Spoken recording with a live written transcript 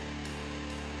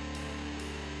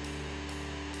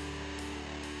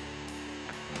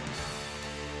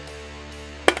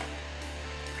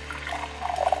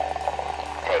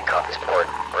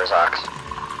Where's Ox?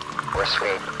 Where's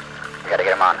Sweet? We gotta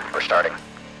get him on. We're starting.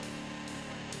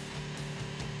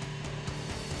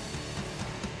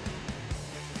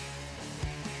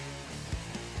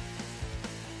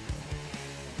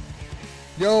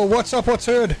 Yo, what's up? What's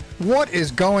good? What is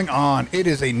going on? It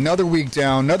is another week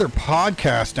down, another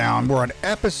podcast down. We're on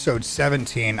episode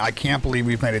 17. I can't believe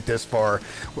we've made it this far.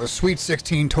 With Sweet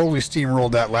 16, totally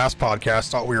steamrolled that last podcast.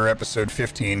 Thought we were episode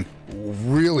 15.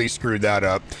 Really screwed that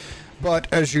up. But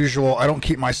as usual, I don't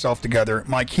keep myself together.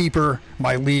 My keeper,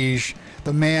 my liege,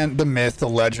 the man, the myth, the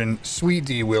legend, Sweet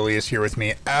D Willie is here with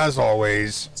me as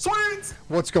always. Sweets!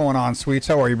 What's going on, Sweets?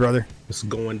 How are you, brother? It's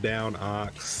going down,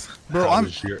 Ox. Bro, I'm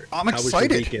excited. How was your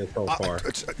weekend so far?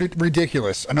 It's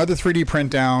ridiculous. Another 3D print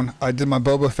down. I did my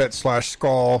Boba Fett /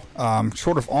 Skull,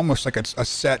 sort of almost like a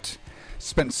set.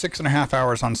 Spent 6.5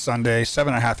 hours on Sunday,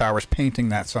 7.5 hours painting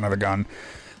that son of a gun.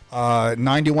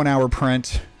 91-hour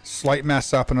print. Slight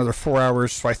mess up, another 4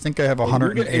 hours. So I think I have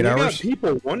 108 hours. You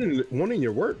got people wanting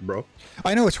your work, bro.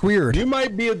 I know, it's weird. You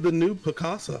might be the new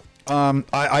Picasso.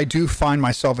 I do find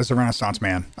myself as a Renaissance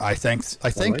man. I thank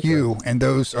like you that. And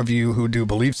those of you who do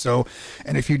believe so.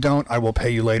 And if you don't, I will pay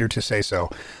you later to say so.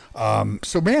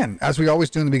 So man, as we always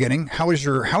do in the beginning, how was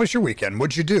your weekend?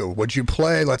 What'd you do? What'd you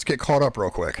play? Let's get caught up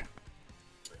real quick.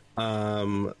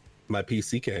 My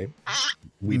PC came.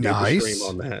 We did the stream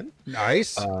on that.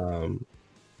 Nice.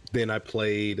 Then I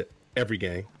played every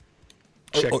game.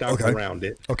 Checked out around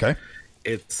it. Okay.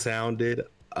 It sounded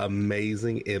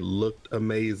amazing. It looked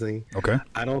amazing. Okay.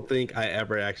 I don't think I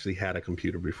ever actually had a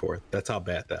computer before. That's how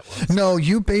bad that was. No,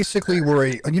 you basically were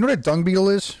you know what a dung beetle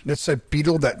is? That's a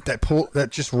beetle that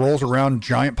just rolls around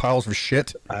giant piles of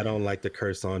shit. I don't like to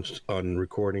curse on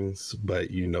recordings,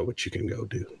 but you know what you can go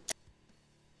do.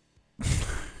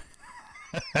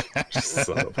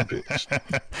 Son of a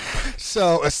bitch.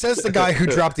 So says the guy who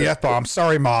dropped the F-bomb.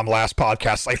 Sorry, Mom, last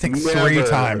podcast. I think three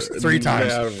times.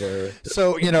 Never.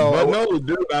 So, you know. But no,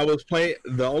 dude, I was playing.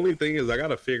 The only thing is I got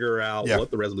to figure out what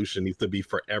the resolution needs to be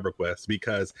for EverQuest,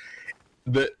 because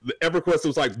the EverQuest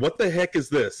was like, what the heck is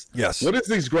this? Yes. What is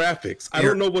these graphics? I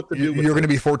don't know what to do with You're going to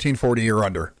be 1440 or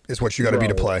under is what you got to be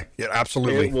to play. Yeah,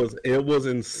 absolutely. It was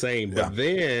insane. But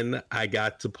then I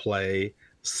got to play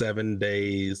 7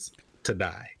 Days to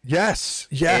Die. Yes.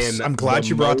 And I'm glad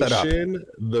you brought that up.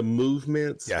 The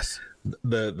movements. Yes.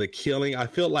 The killing. I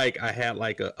feel like I had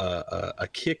like a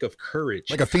kick of courage,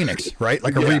 like a phoenix, right?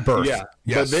 Like a rebirth. Yeah.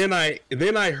 Yes. But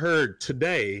then I heard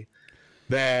today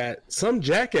that some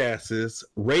jackasses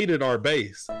raided our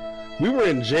base. We were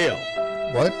in jail.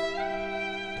 What?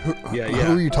 Who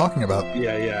are you talking about?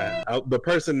 The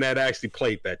person that actually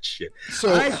played that shit.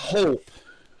 So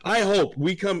I hope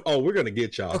we come. Oh, we're gonna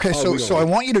get y'all. Okay, so I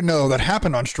want you to know that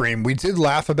happened on stream. We did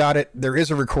laugh about it. There is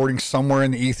a recording somewhere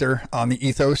in the ether on the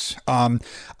ethos.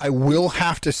 I will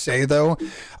have to say though,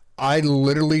 I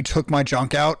literally took my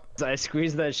junk out. I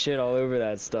squeezed that shit all over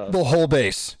that stuff. The whole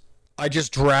base. I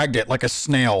just dragged it like a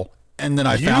snail, and then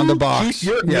I found the box. Keep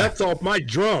your nuts off my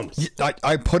drums.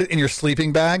 I put it in your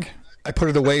sleeping bag. I put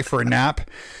it away for a nap.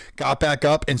 Got back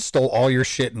up and stole all your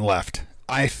shit and left.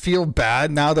 I feel bad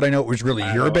now that I know it was really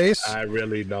your base. I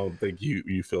really don't think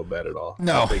you feel bad at all.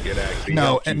 No, I think it actually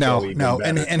no.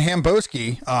 And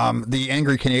Hamboski, the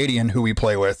angry Canadian who we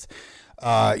play with,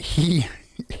 he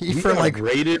for like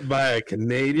raided by a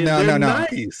Canadian. No.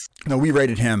 Nice. No, we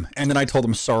raided him, and then I told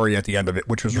him sorry at the end of it,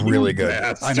 which was really good.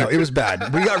 I know it was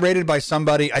bad. We got raided by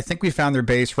somebody. I think we found their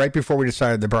base right before we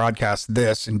decided to broadcast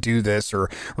this and do this or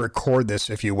record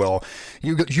this, if you will.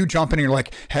 You jump in and you're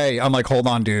like, "Hey," I'm like, "Hold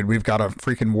on, dude. We've got a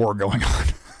freaking war going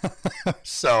on."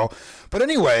 So, but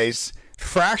anyways,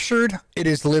 Fractured. It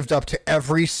has lived up to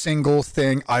every single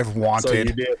thing I've wanted. So you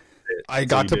did. I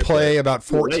got to play about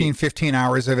 14, 15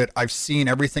 hours of it. I've seen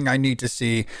everything I need to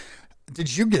see.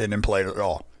 Did you get it and play it at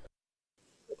all?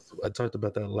 I talked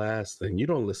about that last thing. You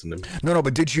don't listen to me. No,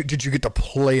 but did you get to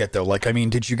play it though? Like, I mean,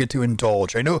 did you get to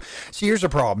indulge? I know. See, here's the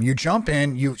problem. You jump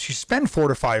in, you spend 4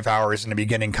 to 5 hours in the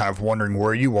beginning kind of wondering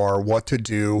where you are, what to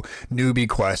do, newbie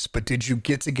quests, but did you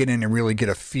get in and really get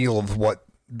a feel of what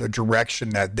the direction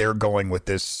that they're going with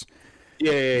this?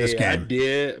 Yeah, I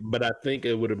did, but I think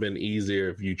it would have been easier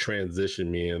if you transitioned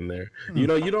me in there. You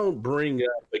know, you don't bring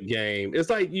up a game.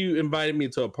 It's like you invited me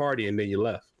to a party and then you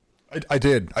left. I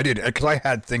did, because I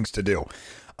had things to do.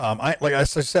 Like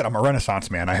as I said, I'm a Renaissance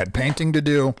man. I had painting to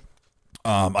do.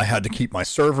 I had to keep my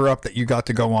server up that you got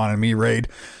to go on and me raid.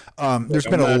 There's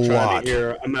been a lot.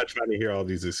 I'm not trying to hear all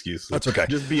these excuses. That's okay.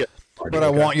 Just be a party. But I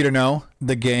want you to know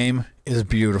the game is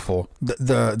beautiful.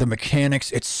 The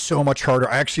mechanics, it's so much harder.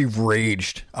 I actually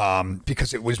raged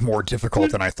because it was more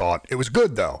difficult than I thought. It was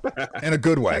good though, in a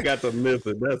good way. I got to miss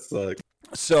it. That sucked.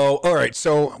 So, all right.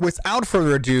 So, without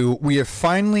further ado, we have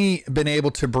finally been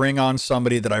able to bring on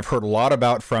somebody that I've heard a lot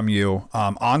about from you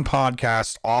on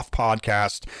podcast, off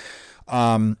podcast.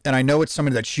 And I know it's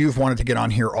somebody that you've wanted to get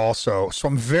on here also. So,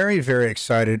 I'm very, very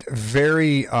excited.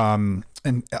 Very, and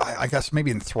I guess maybe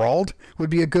enthralled would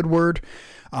be a good word.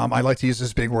 I like to use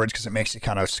those big words because it makes you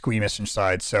kind of squeamish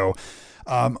inside. So,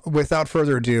 without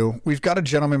further ado, we've got a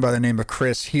gentleman by the name of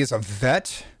Chris. He is a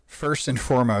vet. First and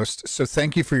foremost, so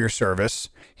thank you for your service.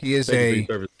 He is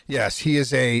he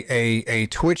is a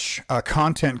Twitch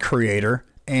content creator,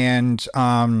 and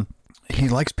he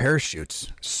likes parachutes.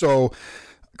 So,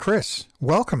 Chris,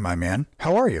 welcome, my man.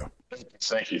 How are you?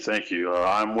 Thank you.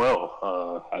 I'm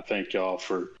well. I thank y'all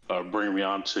for bringing me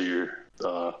on to your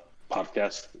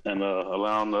podcast and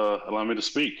allowing me to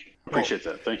speak. Appreciate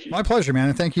that. Thank you. My pleasure, man.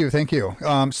 And thank you.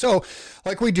 So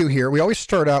like we do here, we always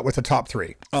start out with the top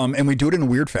three. And we do it in a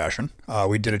weird fashion.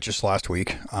 We did it just last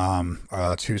week.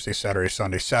 Tuesday, Saturday,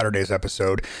 Sunday, Saturday's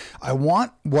episode. I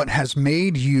want what has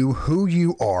made you who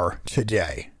you are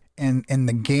today and in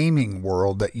the gaming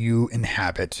world that you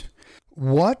inhabit.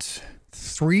 What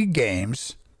 3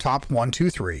 games, top 1, 2,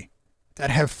 3,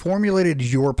 that have formulated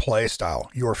your play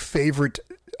style, your favorite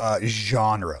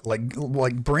genre, like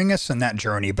bring us in that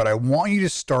journey, but I want you to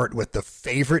start with the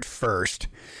favorite first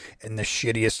and the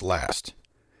shittiest last.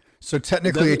 So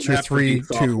technically it's your 3,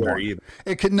 2, 1.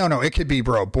 It could be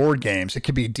board games. It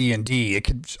could be D&D.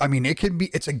 It's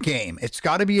a game. It's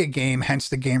got to be a game, hence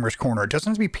the Gamer's Corner. It doesn't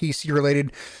have to be PC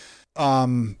related.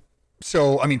 Pinochle.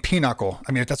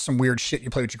 If that's some weird shit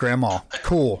you play with your grandma,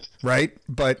 cool, right?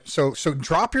 But so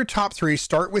drop your top 3.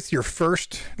 Start with your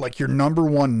first, like your number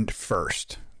 1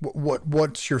 first.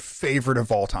 What's your favorite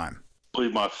of all time? I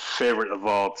believe my favorite of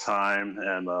all time,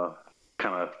 and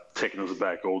kind of taking us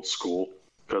back old school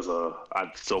because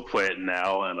I still play it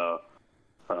now, and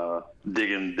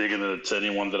digging into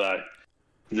anyone that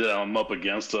I'm up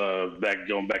against. Going back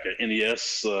at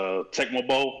NES, Tecmo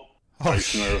Bowl. Oh,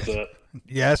 shit.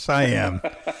 Yes, I am.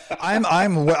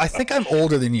 I think I'm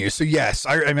older than you. So yes,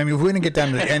 I mean, we didn't get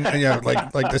down to the end,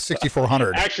 like the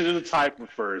 6400. Actually, there's a tie for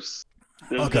first.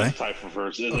 There's a tie for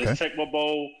first. It's Tecmo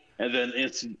Bowl, and then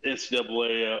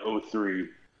NCAA 03.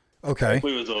 Okay. I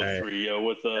believe it was 03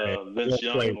 with Vince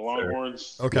Young and the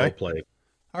Longhorns. Okay. Well played.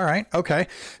 All right. Okay.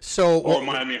 So. Or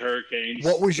Miami Hurricanes.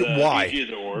 What was your why?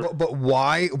 Either or. But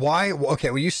why? Why? Okay.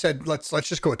 Well, you said let's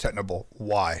just go with Tecmo Bowl.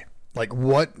 Why? Like,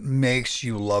 what makes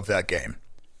you love that game?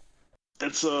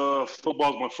 It's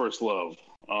football's my first love.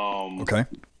 Okay.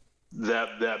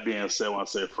 That being said, when I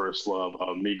say first love,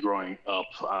 me growing up,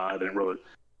 I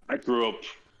grew up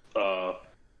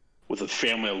with a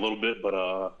family a little bit,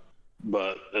 but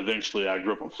eventually I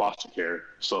grew up in foster care.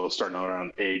 So starting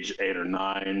around age 8 or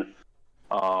 9,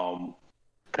 kind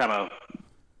of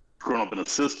growing up in the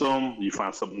system, you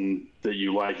find something that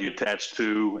you like, you attach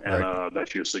to, and right.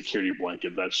 That's your security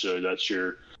blanket. That's your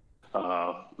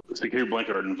security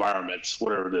blanket or environment,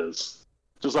 whatever it is.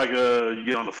 Just like you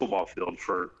get on the football field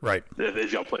for right.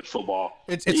 If y'all play football.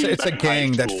 It's a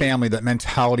gang, that family, that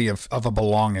mentality of a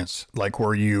belongingness, like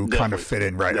where you kind of fit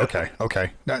in. Right. Definitely.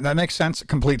 Okay. That makes sense.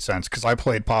 Complete sense. Because I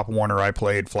played Pop Warner, I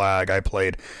played flag, I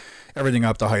played everything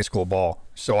up to high school ball.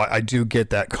 So I do get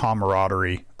that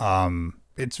camaraderie.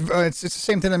 It's the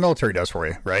same thing the military does for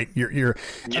you, right?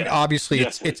 And obviously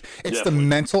it's the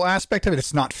mental aspect of it.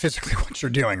 It's not physically what you're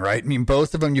doing, right? I mean,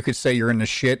 both of them you could say you're in the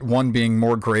shit, one being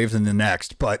more grave than the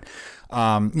next, but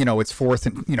it's fourth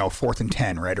and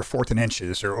 10, right? Or 4th and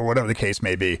inches or whatever the case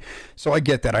may be. So I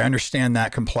get that. I understand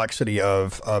that complexity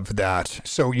of that.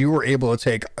 So you were able to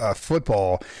take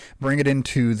football, bring it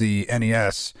into the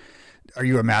NES. Are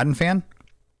you a Madden fan?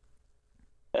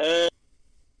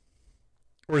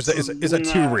 Or is that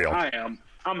too real? I am.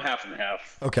 I'm half and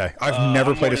half. Okay. I've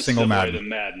never played a single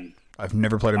Madden. I've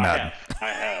never played a Madden. I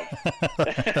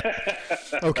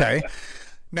have. Okay.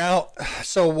 Now,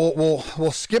 so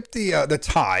we'll skip the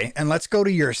tie and let's go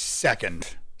to your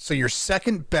second. So your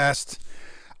second best,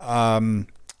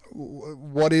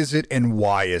 what is it and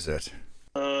why is it?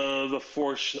 The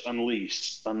Force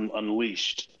Unleashed. Star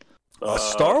Wars.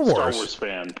 Star Wars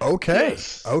fan. Okay.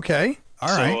 Yes. Okay.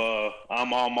 All right. So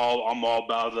I'm all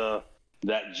about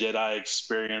that Jedi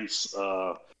experience,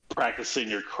 practicing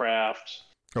your craft.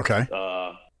 Okay.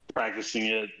 Practicing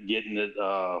it, getting it,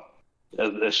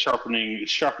 as sharpening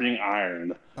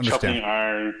iron. Understand. Sharpening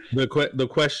iron. The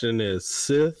question is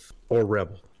Sith or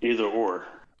Rebel? Either or.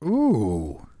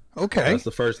 Ooh. Okay. That's the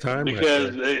first time.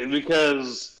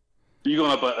 Because you're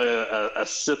going up a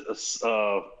Sith.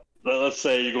 Let's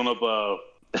say you're going up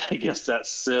against that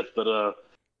Sith that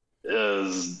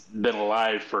has been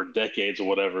alive for decades or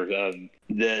whatever,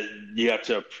 that you have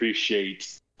to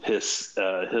appreciate his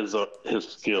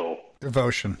skill.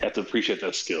 Devotion. You have to appreciate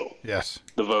that skill. Yes.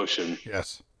 Devotion.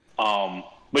 Yes.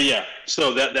 But yeah,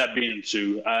 so that being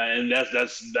two, and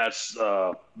that's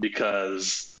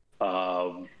because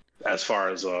as far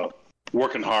as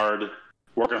working hard at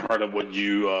what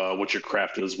your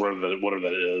craft is, whatever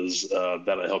that is,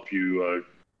 that'll help you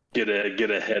get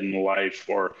ahead in life,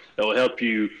 or it'll help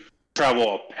you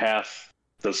travel a path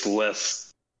that's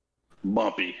less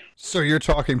bumpy. So you're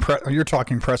talking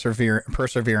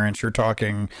perseverance. You're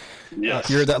talking. Yes.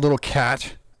 You're that little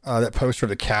cat. That poster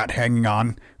of the cat hanging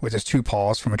on with his two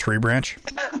paws from a tree branch.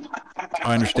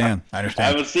 I understand. I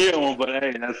haven't seen one, but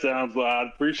hey, that sounds.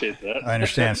 I appreciate that. I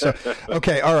understand. So,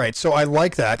 okay, all right. So I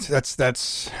like that. That's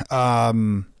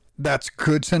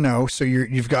good to know. So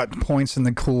you've got points in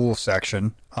the cool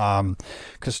section,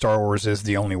 because Star Wars is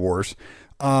the only wars.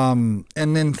 And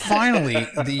then finally,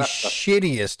 the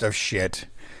shittiest of shit.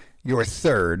 Your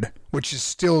third, which is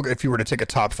still, if you were to take a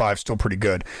top five, still pretty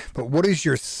good. But what is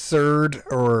your third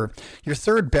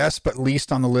best but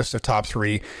least on the list of top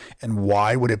three, and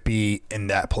why would it be in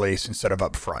that place instead of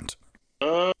up front?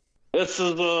 This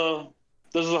is a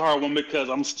hard one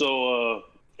because I'm still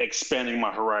expanding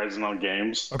my horizon on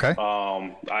games. Okay.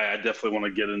 I definitely want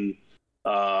to get in.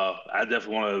 I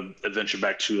definitely want to adventure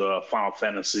back to Final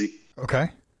Fantasy.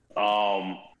 Okay.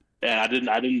 And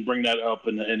I didn't bring that up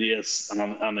in the NES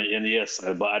on the NES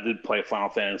side, but I did play Final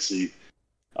Fantasy.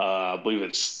 I believe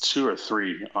it's 2 or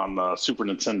 3 on the Super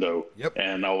Nintendo. Yep.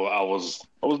 And I was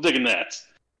digging that.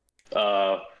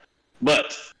 But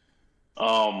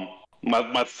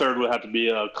my third would have to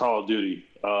be Call of Duty,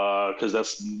 because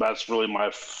that's really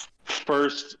my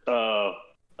first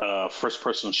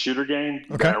person shooter game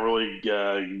that I really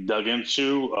dug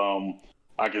into.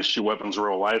 I can shoot weapons in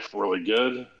real life really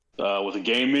good. With the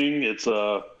gaming, it's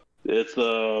you get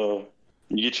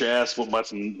your ass whooped by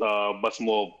some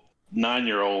little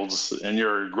 9-year-olds, and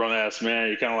you're a grown ass man.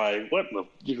 You're kind of like, what the?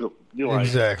 You're like,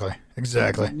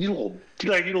 exactly. You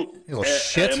little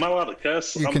shit. Am I allowed to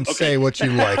cuss? You can say what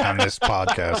you like on this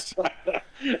podcast.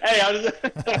 Hey, I'm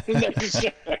making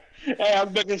sure. Hey,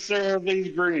 I'm making sure everything's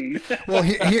green. Well,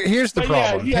 here's the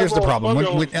problem. Here's the problem.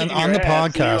 On the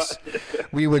podcast,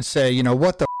 we would say,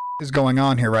 what the is going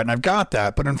on here, right? And I've got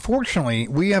that, but unfortunately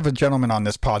we have a gentleman on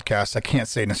this podcast that can't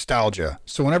say nostalgia,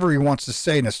 so whenever he wants to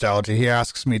say nostalgia, he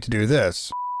asks me to do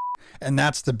this, and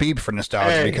that's the beep for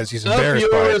nostalgia, because he's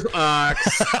embarrassed by it.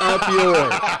 Up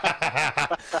yours.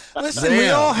 Listen, we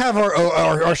all have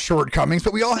our shortcomings,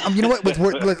 but we all, you know what?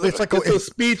 It's like it's a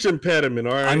speech impediment,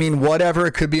 all right? I mean, whatever.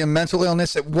 It could be a mental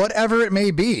illness, whatever it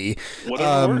may be.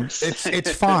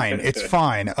 It's fine. It's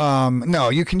fine. No,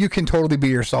 you can totally be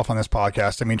yourself on this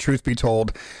podcast. I mean, truth be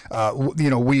told,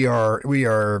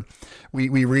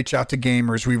 we reach out to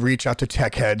gamers, we reach out to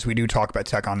tech heads. We do talk about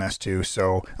tech on this too.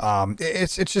 So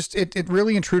it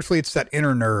really and truthfully, it's that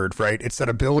inner nerd, right? It's that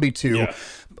ability to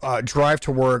drive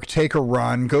to work, take a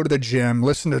run, go to the gym,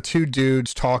 listen to two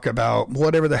dudes talk about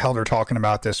whatever the hell they're talking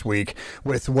about this week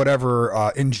with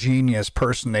whatever ingenious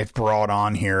person they've brought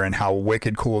on here and how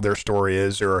wicked cool their story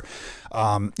is, or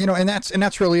and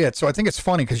that's really it. So I think it's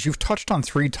funny because you've touched on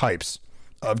 3 types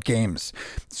of games.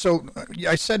 So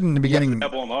I said in the beginning, you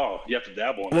have to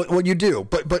dabble in well, you do,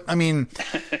 but I mean,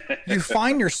 you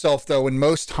find yourself though, and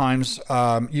most times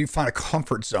you find a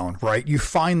comfort zone, right? You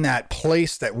find that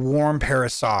place, that warm pair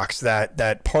of socks,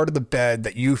 that part of the bed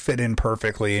that you fit in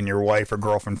perfectly and your wife or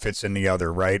girlfriend fits in the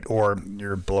other, right? Or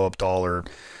your blow up doll or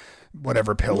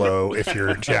whatever pillow if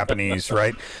you're Japanese,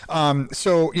 right?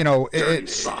 So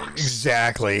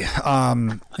exactly.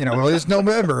 Well, it's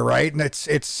November, right? And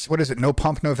it's what is it? No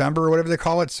Pump November or whatever they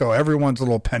call it. So everyone's a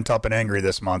little pent up and angry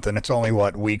this month, and it's only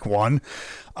week 1.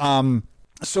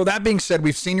 So that being said,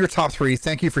 we've seen your top 3.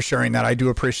 Thank you for sharing that. I do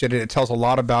appreciate it. It tells a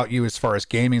lot about you as far as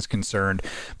gaming is concerned.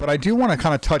 But I do want to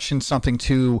kind of touch in something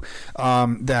too,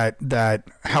 that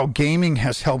how gaming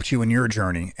has helped you in your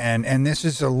journey. And this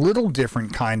is a little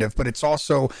different kind of, but it's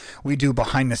also, we do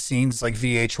behind the scenes like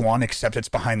VH1, except it's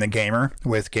behind the gamer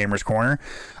with Gamers Corner.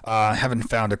 Haven't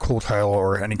found a cool title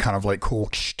or any kind of like cool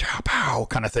pow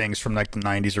kind of things from like the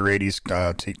 90s or 80s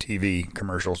TV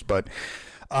commercials. But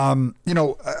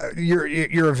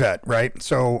you're a vet, right?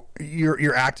 So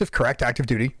you're active, correct? Active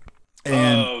duty.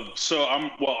 So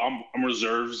I'm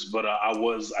reserves, but I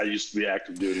used to be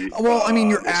active duty. Well, I mean,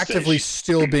 you're actively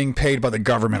still being paid by the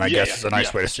government, I guess is a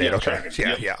nice way to say it.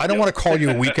 Okay. Yeah. I don't want to call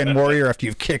you a weekend warrior after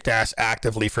you've kicked ass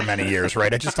actively for many years,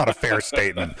 right? It's just not a fair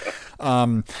statement.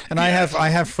 And I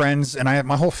have friends, and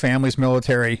my whole family's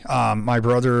military. My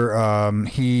brother,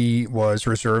 he was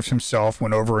reserves himself,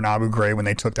 went over in Abu Ghraib when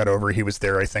they took that over. He was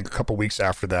there, I think, a couple weeks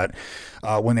after that,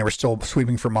 when they were still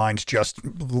sweeping for mines just,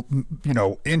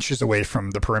 inches away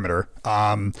from the perimeter.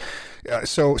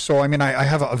 So I mean, I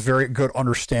have a very good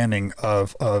understanding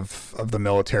of the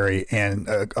military and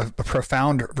a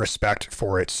profound respect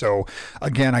for it. So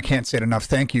again, I can't say it enough.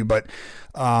 Thank you, but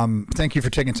thank you for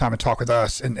taking time to talk with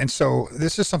us. And so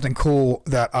this is something cool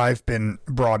that I've been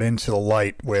brought into the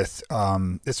light with,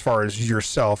 as far as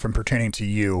yourself and pertaining to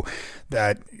you,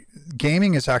 that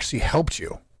gaming has actually helped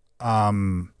you.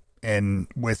 And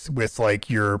with like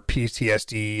your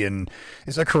PTSD, and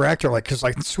is that correct? Or like, cause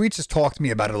like Sweets has talked to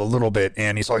me about it a little bit,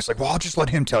 and he's always like, well, I'll just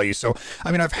let him tell you. So,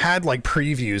 I mean, I've had like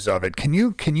previews of it. Can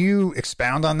you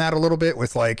expound on that a little bit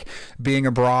with like being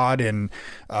abroad and,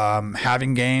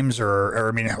 having games or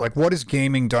I mean, like what has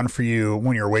gaming done for you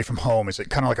when you're away from home? Is it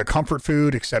kind of like a comfort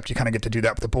food, except you kind of get to do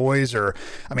that with the boys? Or,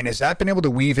 I mean, has that been able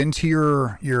to weave into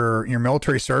your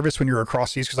military service when you're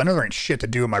across seas? Cause I know there ain't shit to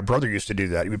do. My brother used to do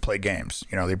that. He would play games,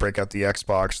 they break out the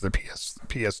Xbox, the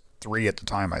PS3 at the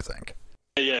time, I think.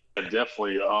 Yeah,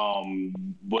 definitely.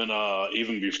 When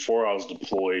even before I was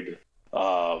deployed,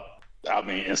 I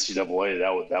mean NCAA,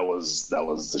 that was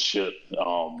the shit.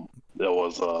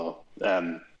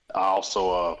 And I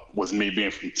also with me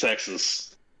being from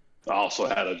Texas, I also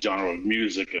had a genre of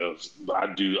music. I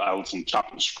listen to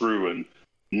Chop and Screw, and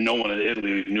no one in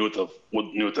Italy knew what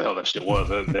the hell that shit was.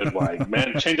 They're like,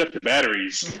 man, change up your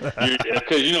batteries,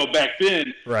 because back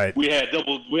then, right, we had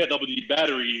double D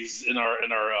batteries in our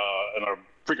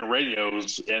freaking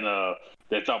radios, and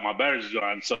they thought my batteries were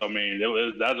gone. So I mean,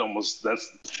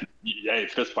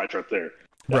 that's fist fights right there.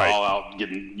 They're right. All out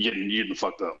getting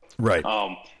fucked up. Right.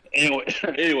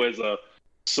 Anyways,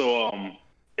 so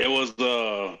it was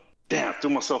damn, I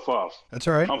threw myself off. That's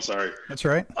all right. I'm sorry. That's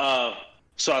all right.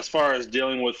 So as far as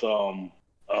dealing with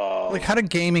like how did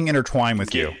gaming intertwine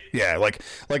with you? Yeah, like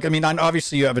I mean,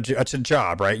 obviously you have it's a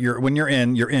job, right? When you're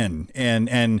in,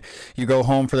 and you go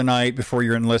home for the night before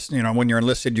you're enlisted. When you're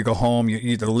enlisted, you go home. You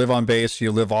either live on base, or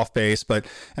you live off base. But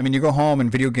I mean, you go home,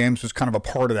 and video games was kind of a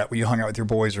part of that, where you hung out with your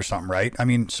boys or something, right? I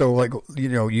mean, so like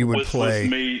you would play.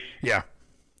 With me, yeah.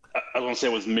 I was gonna say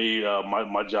with me,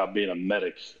 my job being a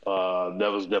medic,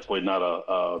 that was definitely not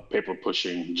a paper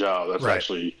pushing job. That's right.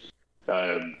 Actually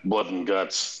blood and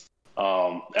guts,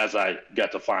 as I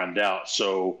got to find out.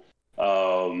 So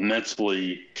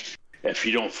mentally, if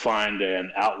you don't find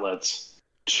an outlet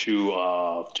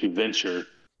to venture,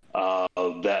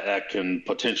 that can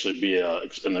potentially be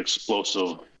an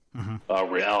explosive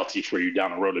reality for you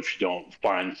down the road if you don't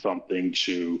find something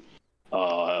to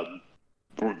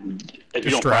if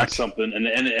you don't find something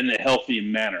in a healthy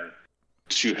manner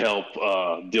to help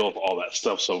deal with all that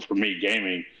stuff. So for me,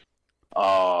 gaming,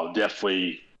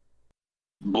 definitely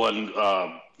blood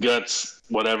and guts,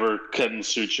 whatever, cutting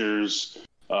sutures,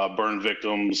 burn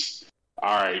victims.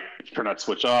 All right, turn that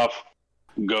switch off.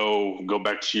 Go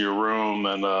back to your room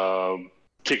and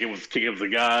kick it with the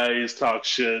guys, talk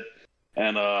shit,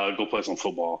 and go play some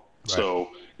football. Right.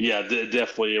 So yeah,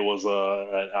 definitely it was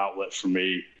an outlet for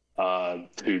me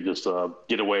to just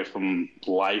get away from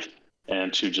life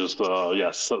and to just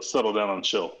settle down and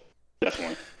chill.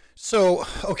 Definitely. So,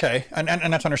 okay, and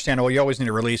that's understandable. You always need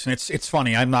a release, and it's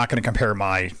funny. I'm not going to compare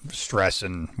my stress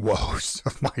and woes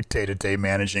of my day-to-day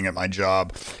managing at my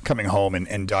job, coming home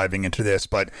and diving into this.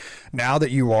 But now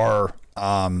that you are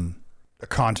a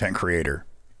content creator,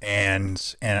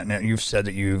 and you've said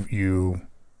that you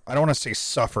I don't want to say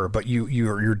suffer, but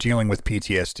you're dealing with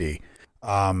PTSD.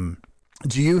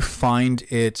 Do you find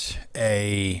it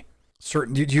a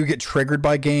certain? Do you get triggered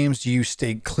by games? Do you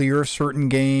stay clear of certain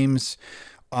games?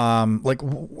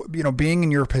 Being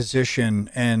in your position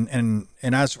and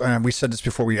as we said this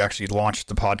before we actually launched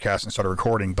the podcast and started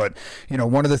recording, but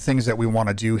one of the things that we want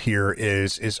to do here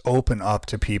is open up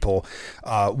to people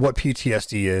what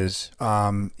PTSD is,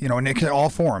 and it can all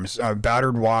forms.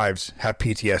 Battered wives have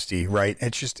PTSD, right?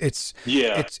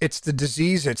 It's the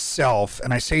disease itself,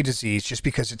 and I say disease just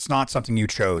because it's not something you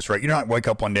chose, right? You don't wake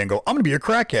up one day and go, I'm gonna be a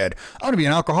crackhead, I'm gonna be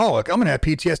an alcoholic, I'm gonna have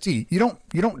PTSD. You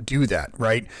don't do that,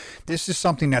 right? This is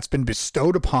something that's been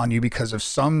bestowed upon you because of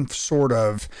some sort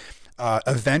of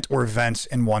event or events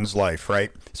in one's life,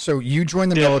 right? So you join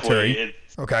the military.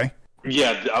 Okay.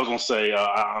 Yeah, I was gonna say.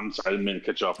 I'm sorry, I didn't mean to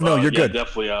cut you off. No, you're good.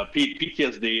 Definitely.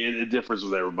 PTSD. It differs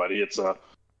with everybody. It's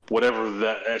whatever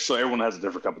that. So everyone has a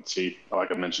different cup of tea, like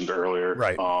I mentioned earlier.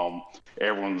 Right.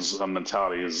 Everyone's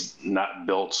mentality is not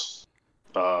built.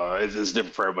 It's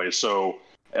different for everybody. So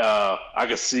I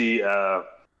could see. I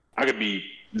could be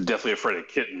definitely afraid of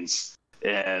kittens,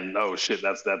 and oh shit,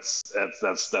 that's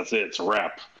it. It's a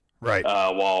wrap. Right.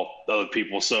 While other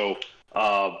people. So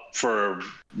for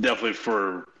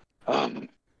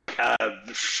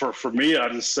me, I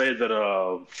just say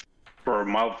that for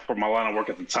my line of work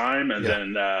at the time, and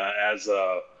then as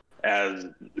up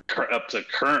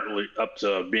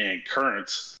to being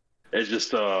current, it's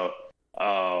just a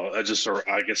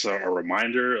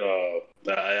reminder,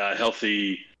 a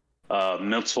healthy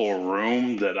mental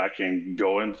room that I can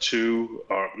go into,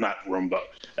 or not room, but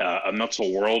a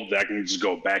mental world that I can just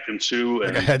go back into, like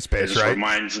and a headspace, it just right?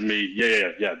 reminds me,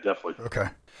 yeah, definitely. Okay.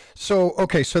 So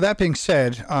that being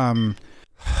said,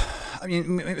 I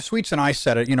mean, Sweets and I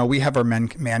said it, we have our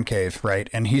man cave, right?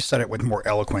 And he said it with more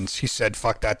eloquence. He said,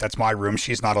 fuck that, that's my room.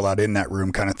 She's not allowed in that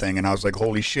room, kind of thing. And I was like,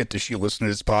 holy shit, does she listen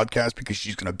to this podcast? Because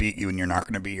she's going to beat you and you're not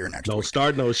going to be here next week. Don't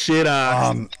start no shit.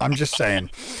 I'm just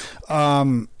saying.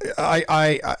 So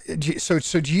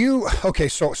do you, okay,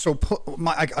 I'm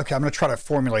going to try to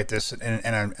formulate this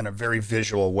in a very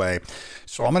visual way.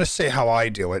 So I'm going to say how I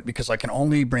do it, because I can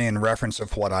only bring in reference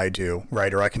of what I do,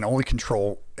 right? Or I can only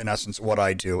control, in essence, what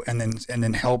I do, and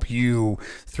then help you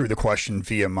through the question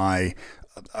via my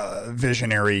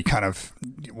visionary kind of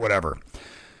whatever.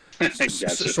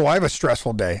 So I have a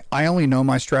stressful day. I only know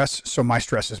my stress, so my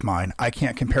stress is mine. I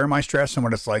can't compare my stress and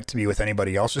what it's like to be with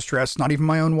anybody else's stress, not even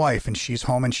my own wife, and she's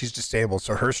home and she's disabled,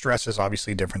 so her stress is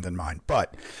obviously different than mine.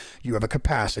 But you have a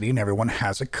capacity, and everyone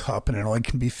has a cup, and it only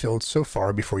can be filled so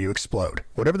far before you explode.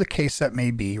 Whatever the case that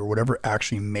may be, or whatever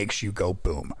actually makes you go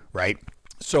boom, right?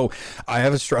 So I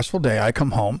have a stressful day. I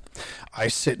come home. I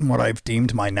sit in what I've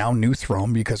deemed my now new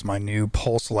throne, because my new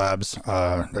Pulse Labs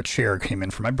the chair came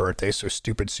in for my birthday. So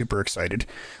super excited.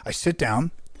 I sit down.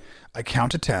 I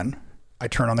count to 10. I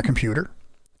turn on the computer.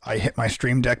 I hit my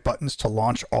Stream Deck buttons to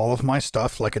launch all of my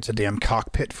stuff like it's a damn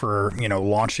cockpit for,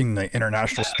 launching the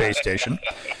International Space Station.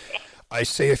 I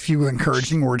say a few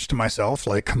encouraging words to myself,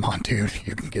 like, come on, dude,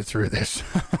 you can get through this,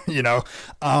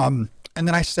 and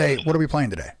then I say, what are we playing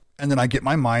today? And then I get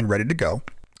my mind ready to go,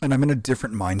 and I'm in a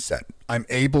different mindset. I'm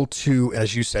able to,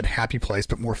 as you said, happy place,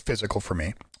 but more physical for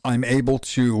me. I'm able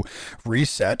to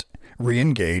reset,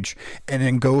 re-engage, and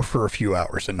then go for a few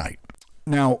hours a night.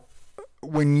 Now,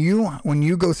 when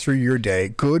you go through your day,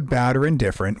 good, bad, or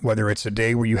indifferent, whether it's a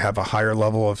day where you have a higher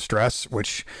level of stress,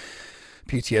 which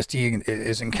PTSD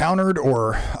is encountered,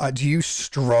 or do you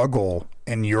struggle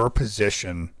in your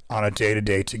position on a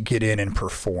day-to-day to get in and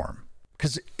perform?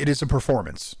 Because it is a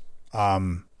performance.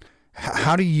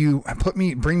 How do you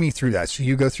bring me through that? So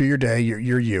you go through your day,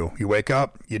 you're you wake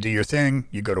up, you do your thing,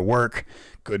 you go to work,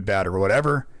 good, bad, or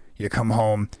whatever, you come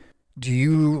home. Do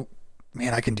you,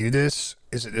 man, I can do this?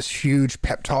 Is it this huge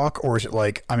pep talk, or is it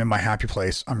like, I'm in my happy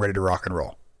place, I'm ready to rock and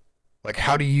roll? Like,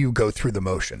 how do you go through the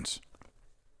motions?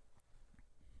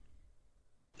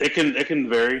 It can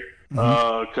vary,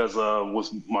 because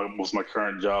with my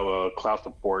current job, cloud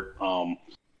support,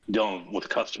 dealing with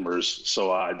customers,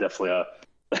 so I definitely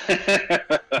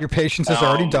your patience is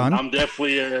already done. I'm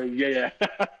definitely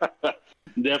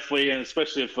definitely, and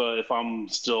especially if I'm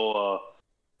still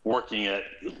working at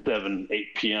 7-8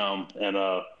 p.m. and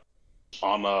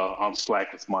on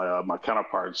Slack with my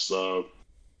counterparts,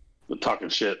 talking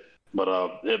shit, but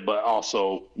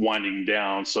also winding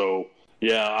down. So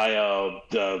yeah,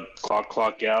 I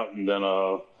clock out, and then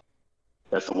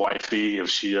that's the wifey if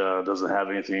she doesn't have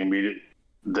anything immediately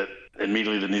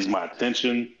that needs my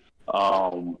attention.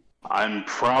 I'm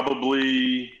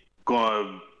probably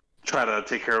gonna try to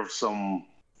take care of some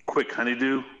quick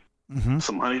honeydew,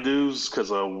 some honeydews, because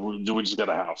we just got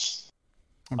a house.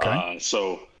 Okay.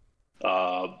 So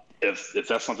if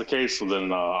that's not the case,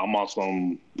 then I'm on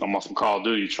some Call of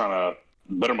Duty trying to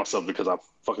better myself because I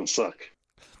fucking suck.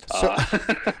 So,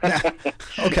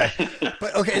 okay.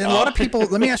 But okay, and a lot of people,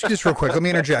 let me ask you this real quick. Let me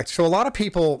interject. So a lot of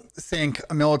people think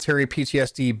a military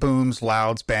PTSD, booms,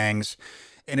 louds, bangs,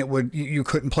 and you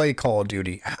couldn't play Call of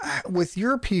Duty. With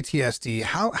your PTSD,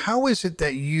 how is it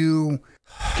that you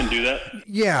can do that?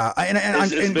 Yeah,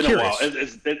 it's I'm been curious. a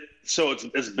while.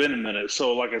 It's been a minute.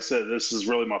 So like I said, this is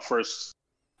really my first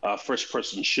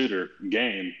person shooter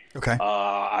game. Okay.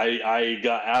 I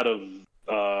got out of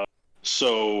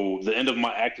so the end of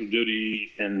my active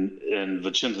duty in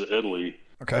Vicenza, Italy,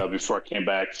 before I came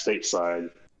back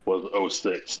stateside, was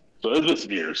 2006. So it's been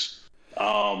some years.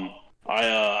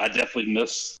 I definitely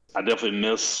miss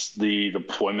the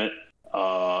deployment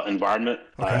environment.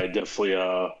 Okay. I definitely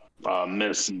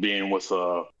miss being with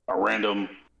a random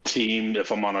team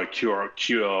if I'm on a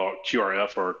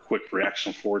QRF or Quick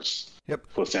Reaction Force. Yep.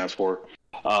 What it stands for.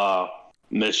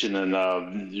 Mission, and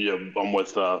I'm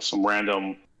with some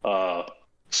random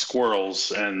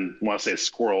squirrels, and when I say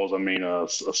squirrels, I mean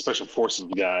special forces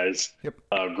guys,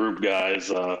 group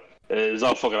guys. It's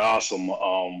all fucking awesome.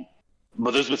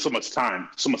 But there's been so much time,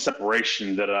 so much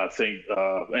separation that I think,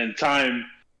 and time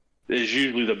is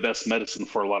usually the best medicine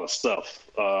for a lot of stuff.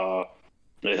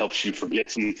 It helps you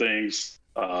forget some things.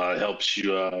 It helps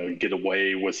you get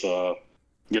away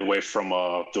from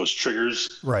those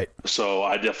triggers. Right. So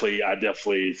I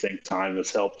definitely think time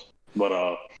has helped.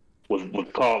 But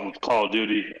with Call of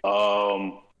Duty,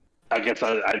 I guess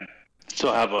I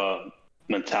still have a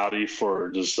mentality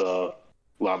for just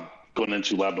going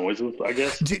into loud noises, I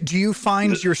guess. Do you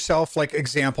find yourself, like,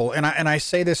 example, and I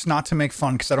say this not to make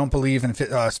fun because I don't believe in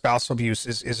spousal abuse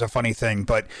is a funny thing,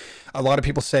 but a lot of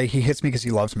people say he hits me because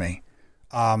he loves me.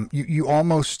 You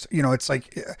almost, it's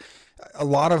like a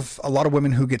lot of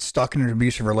women who get stuck in an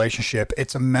abusive relationship,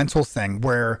 it's a mental thing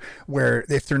where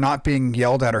if they're not being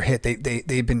yelled at or hit,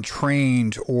 they've been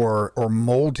trained or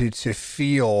molded to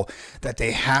feel that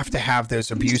they have to have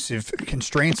those abusive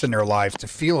constraints in their lives to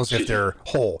feel as if they're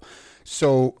whole.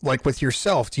 So, like with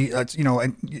yourself, do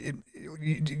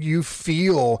you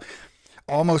feel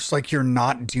almost like you're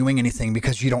not doing anything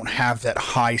because you don't have that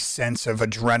high sense of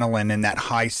adrenaline and that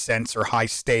high sense or high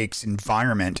stakes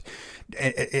environment,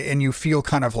 and you feel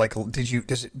kind of like, did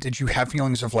you have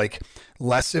feelings of like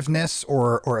lessiveness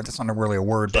or that's not really a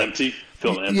word, but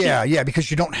feeling empty. Yeah, because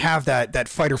you don't have that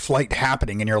fight or flight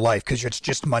happening in your life because it's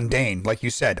just mundane, like you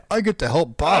said. I get to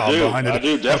help Bob. I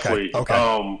do definitely.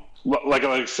 Okay. Like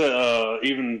I said,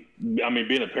 even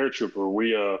being a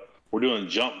paratrooper, we're doing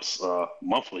jumps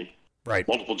monthly. Right.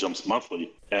 Multiple jumps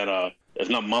monthly, and it's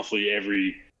not monthly,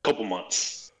 every couple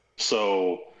months.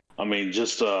 So I mean,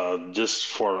 just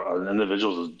for an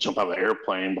individual to jump out of an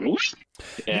airplane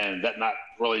and that not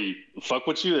really fuck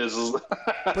with you is.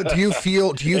 But do you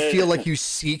feel like you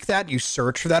seek that, you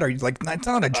search for that, or you like, it's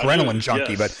not an adrenaline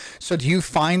junkie, yes. But so do you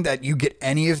find that you get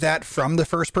any of that from the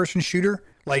first person shooter?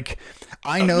 Like,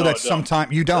 I know that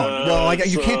sometimes you don't. Well, like,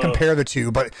 you can't compare the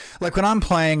two, but like when I'm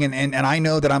playing and I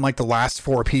know that I'm like the last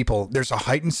four people, there's a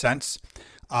heightened sense.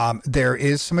 There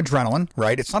is some adrenaline,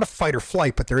 right? It's not a fight or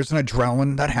flight, but there is an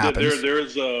adrenaline that happens. There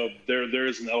is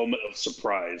an element of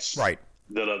surprise, right?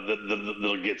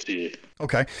 That'll get to you.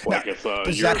 Okay. Like now, if,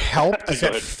 does that help? Does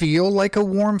that feel like a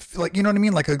warm, like, you know what I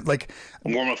mean? Like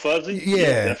warm and fuzzy?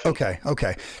 Yeah.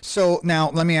 Okay. So now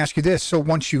let me ask you this. So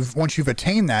once you've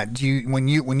attained that, when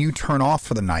you turn off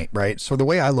for the night, right? So the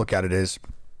way I look at it is,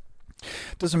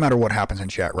 doesn't matter what happens in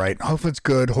chat, right? Hopefully it's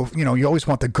good. You always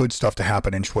want the good stuff to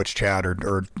happen in Twitch chat or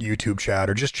YouTube chat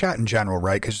or just chat in general,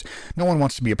 right? Because no one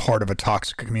wants to be a part of a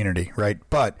toxic community, right?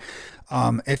 But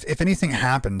if anything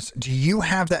happens, do you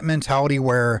have that mentality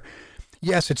where,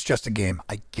 yes, it's just a game,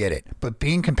 I get it, but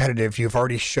being competitive, you've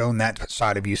already shown that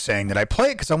side of you, saying that I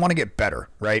play it because I want to get better,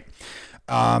 right?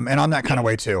 And I'm that kind of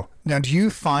way too. Now, do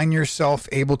you find yourself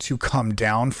able to come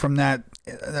down from that?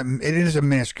 It is a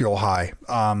minuscule high.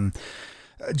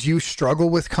 Do you struggle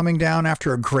with coming down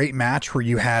after a great match where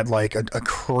you had like a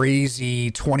crazy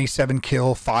 27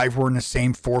 kill, 5 were in the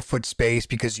same 4-foot space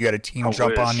because you had a team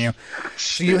jump on you?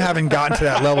 So you haven't gotten to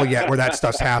that level yet where that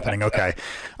stuff's happening. Okay.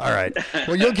 All right.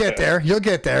 Well, you'll get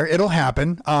there. It'll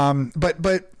happen.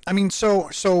 But I mean,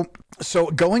 so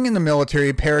going in the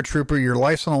military, paratrooper, your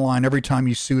life's on the line every time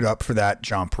you suit up for that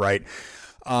jump, right?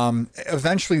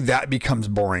 Eventually that becomes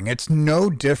boring. It's no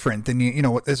different than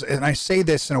and I say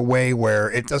this in a way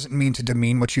where it doesn't mean to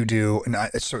demean what you do, and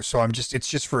it's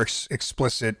just for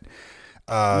explicit.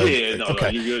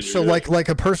 Okay. You're good, so like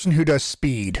a person who does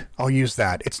speed, I'll use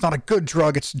that. It's not a good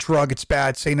drug. It's a drug. It's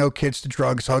bad. Say no, kids, to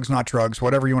drugs. Hugs, not drugs.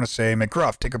 Whatever you want to say.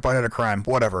 McGruff, take a bite out of crime.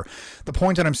 Whatever. The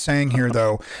point that I'm saying here,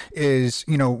 though, is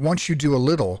once you do a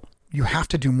little, you have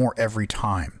to do more every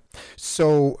time.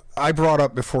 So I brought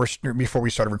up before we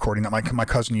started recording that my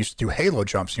cousin used to do Halo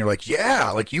jumps, and you're like,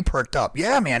 yeah, like you perked up.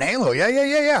 Yeah, man, Halo.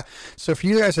 Yeah. So for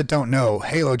you guys that don't know,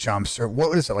 Halo jumps, or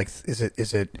what is it like? Is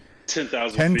it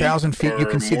 10,000 feet? You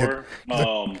can see you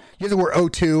have the word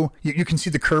O2. You can see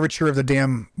the curvature of the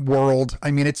damn world. I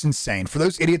mean, it's insane. For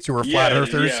those idiots who are flat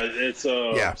earthers. Yeah,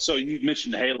 it's So you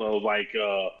mentioned Halo, like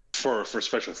for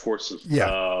special forces.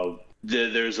 Yeah.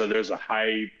 There's a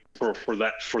high. For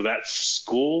that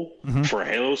school, mm-hmm. For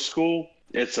Halo school,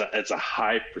 it's a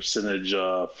high percentage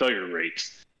failure rate.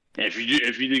 And if you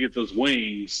do get those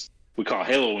wings, we call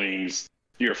Halo wings,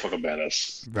 You're a fucking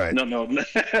badass. Right. No.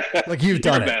 Like you've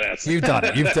done it. Badass. You've done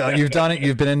it. You've done it.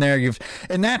 You've been in there.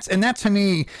 And that to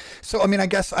me. So I mean, I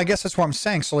guess that's what I'm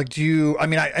saying. So like, do you? I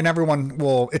mean, and everyone.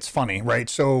 Well, it's funny, right?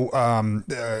 So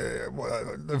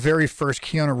the very first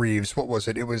Keanu Reeves. What was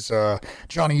it? It was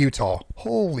Johnny Utah.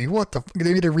 Holy, what the?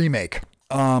 They made a remake.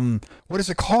 What is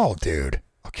it called, dude?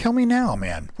 Oh, kill me now,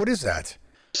 man. What is that?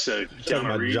 So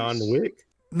Keanu Reeves. John Wick.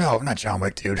 No, not John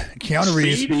Wick, dude. Keanu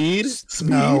Reeves. Speed?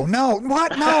 No.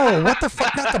 What? No. What the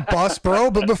fuck? Not the bus, bro.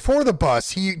 But before the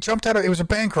bus, he jumped out of. It was a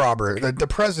bank robber. The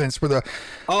presidents were the.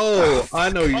 Oh, I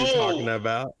know who you're talking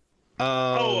about.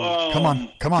 Come on.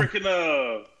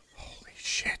 Freaking, Holy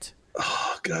shit.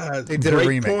 Oh God! They did a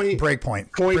remake.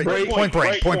 Breakpoint. Point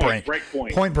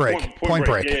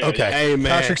Break. Yeah, Okay. Hey,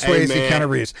 man. Patrick Swayze, Keanu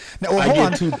Reeves. Now, well, hold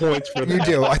on. 2 points for that. You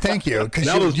do. I thank you because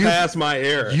That was past my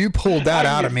era. You pulled that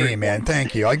out of me, man.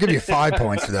 Thank you. I'll give you 5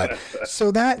 points for that. So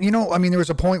that, I mean, there was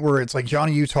a point where it's like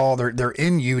Johnny Utah. They're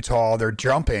in Utah. They're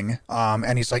jumping.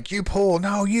 And he's like, "You pull,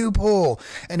 no, you pull,"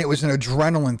 and it was an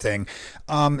adrenaline thing.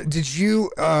 Did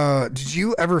you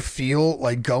ever feel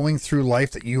like going through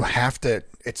life that you have to?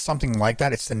 It's something like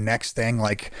that. It's the next thing.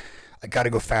 Like, I got to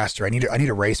go faster. I need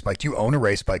a race bike. Do you own a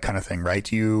race bike kind of thing, right?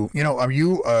 Do you, are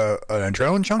you an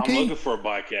adrenaline junkie? I'm looking for a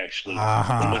bike actually.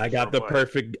 I got the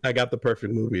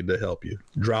perfect movie to help you.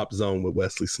 Drop Zone with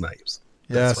Wesley Snipes.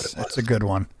 Yes, it's a good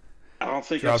one. I don't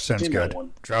think Drop I've Zone's seen good. that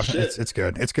one. It's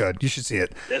good. It's good. You should see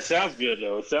it. That sounds good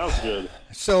though. It sounds good.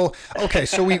 So, okay,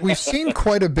 so we've seen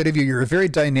quite a bit of you. You're a very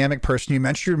dynamic person. You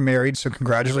mentioned you're married, so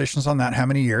congratulations on that. How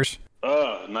many years?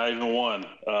 Not even one.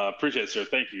 Appreciate it, sir.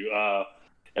 Thank you.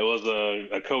 It was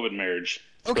a COVID marriage.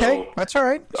 Okay, So, that's all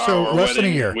right. So less than a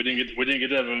year. We didn't get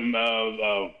to have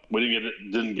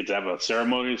didn't get to have a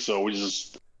ceremony, so we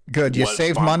just Good. You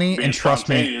saved money, and trust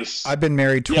me, spontaneous. I've been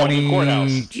married Yeah, with 20. the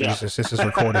courthouse. Yeah. Jesus, this is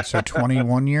recorded. So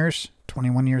 21 years.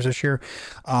 21 years this year.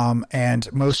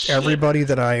 And most everybody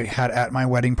that I had at my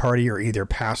wedding party are either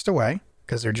passed away,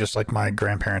 because they're just like my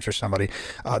grandparents or somebody.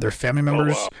 They're family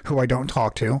members who I don't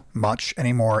talk to much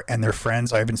anymore, and they're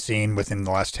friends I haven't seen within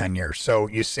the last 10 years. So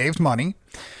you saved money.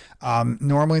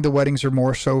 Normally the weddings are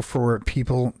more so for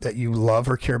people that you love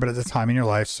or care about at the time in your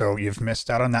life. So you've missed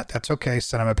out on that. That's okay.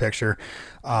 Send them a picture.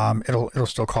 It'll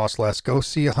still cost less. Go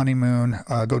see a honeymoon,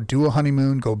 go do a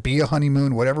honeymoon, go be a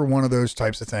honeymoon, whatever one of those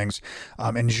types of things.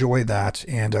 Enjoy that.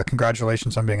 And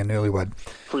congratulations on being a newlywed.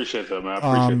 Appreciate that, man.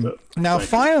 I appreciate that. Now, Thank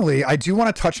finally, I do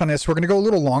want to touch on this. We're going to go a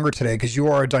little longer today because you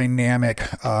are a dynamic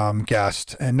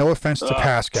guest, and no offense to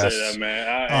past guests. Say that,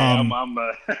 man. I'm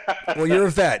Well, you're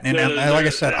a vet, and like I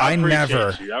said, I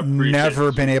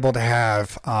never been able to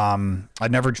have. I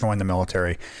never joined the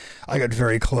military. I got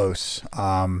very close.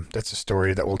 That's a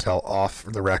story that we'll tell off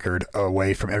the record,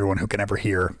 away from everyone who can ever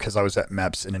hear, because I was at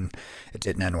MEPS and it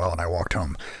didn't end well, and I walked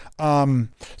home.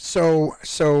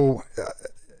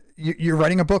 You're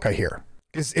writing a book, I hear.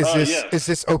 Is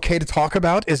this okay to talk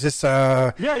about? Is this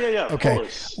Yeah. okay? Of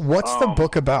course. What's the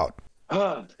book about?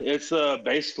 It's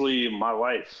basically my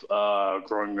life,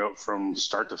 growing up from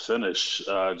start to finish.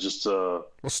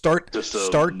 Start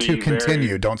to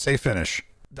continue. Don't say finish.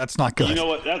 That's not good. You know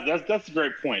what? That's a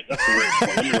great point. That's a great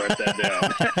point. Let me write that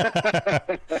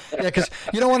down. Yeah, because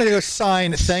you don't want to go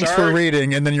sign "Thanks for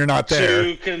reading" and then you're not there.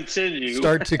 To continue.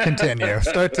 Start to continue.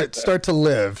 Start to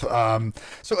live.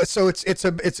 So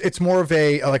it's more of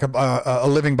a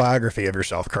living biography of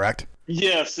yourself, correct?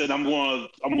 Yes, and I'm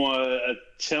gonna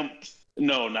attempt.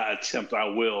 No, not attempt. I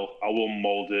will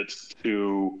mold it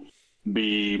to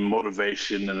be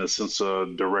motivation and a sense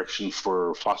of direction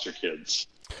for foster kids.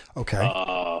 Okay.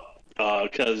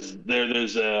 Because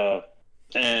there's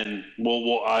and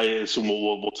I assume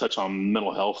we'll touch on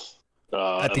mental health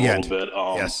at the end. Little bit.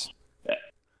 Yes.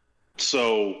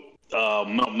 So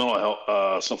mental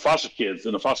health. Some foster kids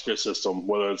in the foster care system,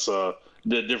 whether it's the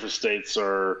different states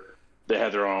or they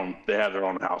have their own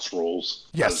house rules.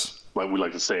 Yes. Like we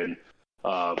like to say in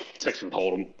Texas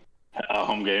Hold'em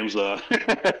home games.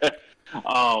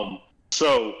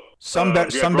 So some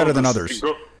better than others.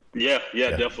 Yeah,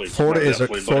 definitely. Florida is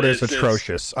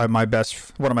atrocious. One of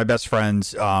my best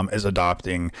friends is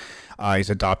adopting. He's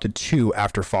adopted 2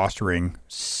 after fostering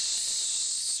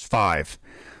 5.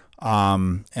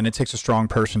 And it takes a strong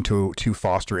person to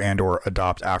foster and or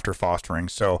adopt after fostering.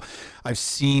 So I've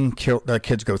seen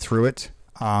kids go through it.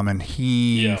 And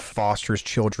he fosters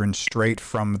children straight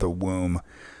from the womb,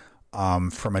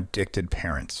 from addicted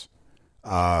parents.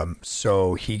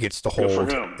 So he gets to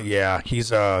hold. Yeah,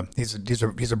 he's a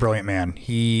brilliant man.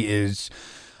 He is.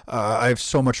 I have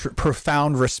so much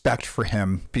profound respect for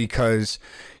him because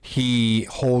he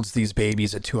holds these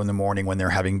babies at 2 a.m. when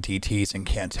they're having DTs and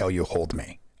can't tell you hold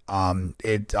me. I'm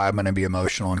going to be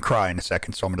emotional and cry in a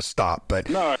second, so I'm going to stop. But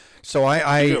no, so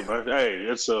hey,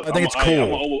 it's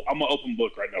cool. I'm an open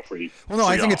book right now for you. Well, no,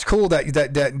 I think it's cool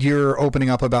that you're opening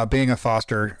up about being a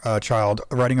foster child,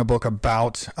 writing a book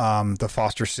about the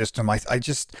foster system. I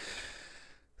just,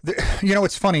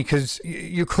 it's funny because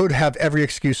you could have every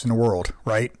excuse in the world,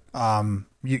 right?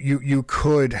 You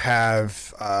could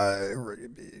have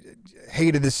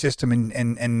hated the system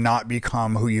and not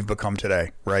become who you've become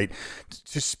today, right?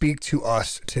 To speak to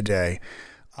us today.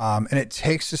 And it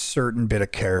takes a certain bit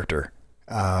of character.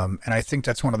 And I think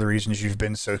that's one of the reasons you've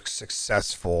been so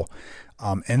successful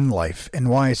in life. And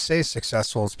why I say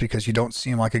successful is because you don't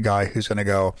seem like a guy who's going to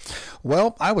go,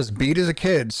 well, I was beat as a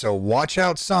kid, so watch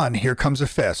out, son. Here comes a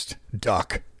fist.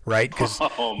 Duck. Right?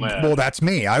 Oh, man. Well, that's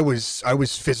me. I was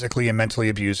physically and mentally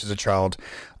abused as a child.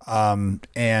 I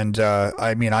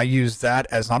mean, I use that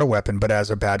as not a weapon, but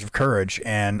as a badge of courage.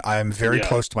 And I'm very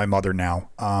close to my mother now.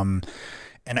 And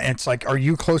it's like, are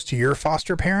you close to your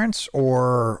foster parents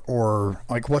or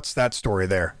like, what's that story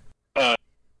there?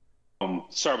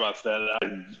 Sorry about that.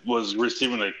 I was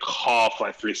receiving a call for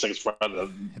like 3 seconds before I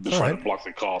decided to block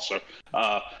the call. So,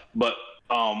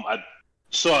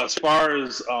 so as far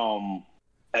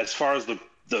as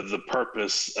the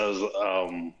purpose of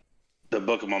the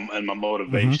book and my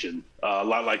motivation, a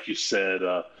lot like you said,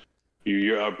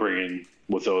 your upbringing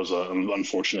with those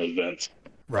unfortunate events,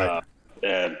 right?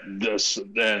 And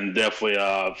definitely,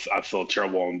 I feel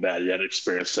terrible and bad. You had to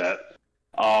experience that.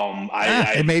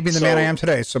 It made me the man I am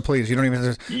today. So please, you don't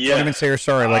even say you're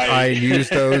sorry. Like I use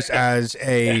those as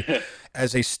a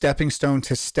stepping stone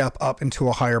to step up into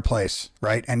a higher place,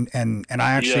 right? And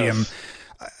I actually am.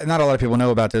 Not a lot of people know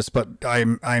about this, but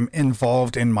I'm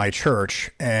involved in my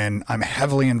church, and I'm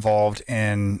heavily involved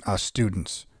in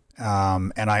students.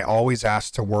 And I always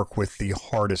ask to work with the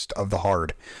hardest of the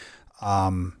hard.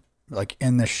 Like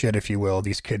in the shit, if you will.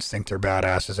 These kids think they're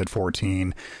badasses at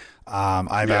 14.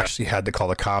 I've actually had to call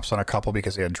the cops on a couple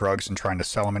because they had drugs and trying to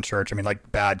sell them in church. I mean,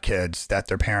 like bad kids that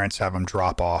their parents have them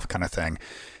drop off kind of thing.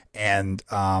 And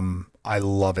I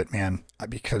love it, man,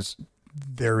 because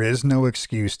there is no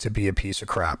excuse to be a piece of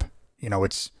crap.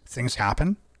 It's things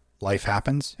happen, life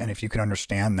happens. And if you can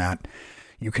understand that,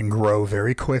 you can grow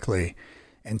very quickly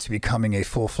into becoming a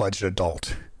full-fledged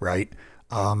adult, right?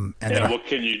 And then what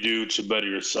can you do to better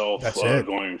yourself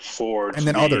going forward? And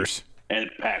then others. And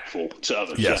impactful to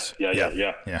others. Yes.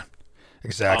 Yeah.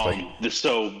 Exactly.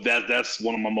 So that's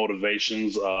one of my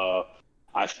motivations.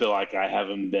 I feel like I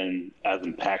haven't been as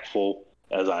impactful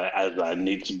as I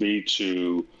need to be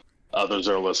to others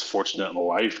that are less fortunate in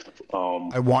life.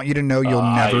 I want you to know you'll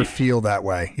never feel that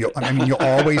way. You'll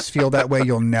always feel that way.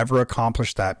 You'll never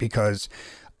accomplish that because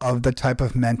of the type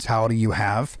of mentality you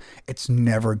have. It's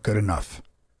never good enough.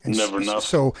 Never enough.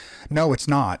 So no, it's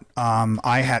not.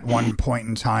 I at one point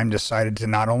in time decided to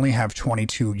not only have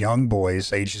 22 young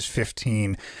boys, ages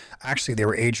 15, actually they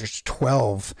were ages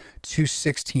 12 to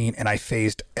 16, and I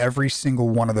phased every single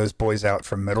one of those boys out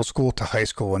from middle school to high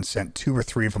school and sent 2 or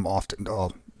 3 of them off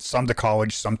to, some to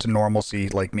college, some to normalcy,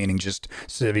 like meaning just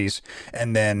civies,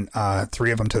 and then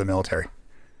 3 of them to the military.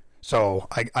 So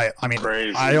I mean,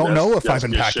 crazy. I don't know if I've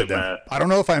impacted them. Man. I don't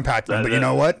know if I impacted them, but you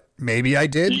know what? Maybe I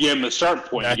did. You gave them a starting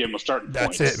point.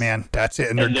 That's it, man. That's it.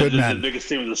 And they're good men. The biggest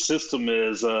thing with the system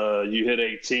is you hit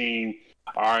 18.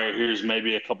 All right, here's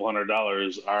maybe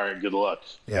 $200. All right, good luck.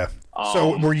 Yeah.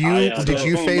 So did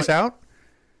you phase out?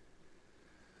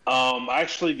 I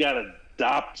actually got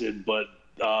adopted, but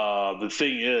the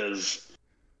thing is,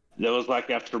 that was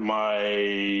like after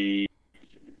my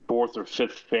 4th or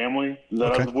 5th family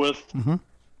that I was with. Mm-hmm.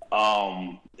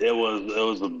 It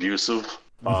was abusive.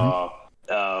 Mm-hmm.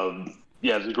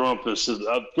 Growing up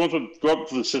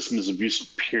through the system is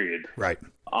abusive. Period. Right.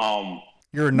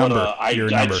 You're a number. I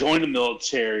joined the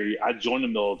military. I joined the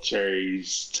military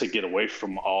to get away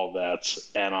from all that,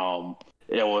 and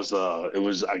it was I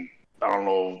don't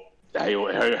know how you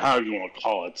want to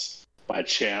call it. By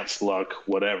chance, luck,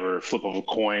 whatever, flip of a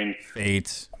coin,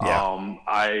 fate. Yeah.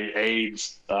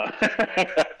 AIDS.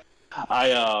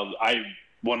 I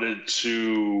wanted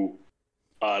to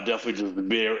definitely just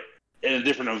be in a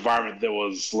different environment that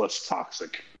was less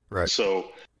toxic. Right.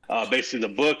 So basically,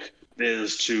 the book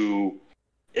is to,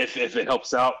 if it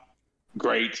helps out,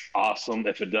 great, awesome.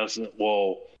 If it doesn't,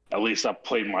 well, at least I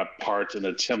played my part in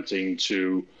attempting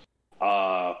to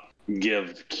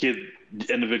give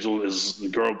individual is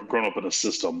grown up in a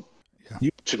system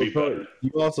to be better.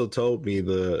 You also told me a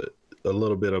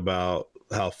little bit about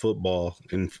how football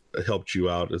helped you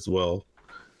out as well.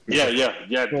 Yeah,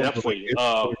 definitely.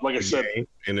 Like I said,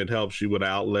 and it helps you with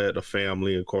outlet, a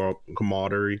family, and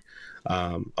camaraderie.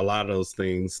 A lot of those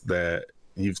things that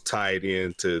you've tied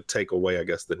in to take away, I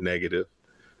guess, the negative.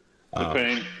 The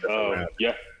pain.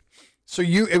 Yeah. So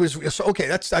okay.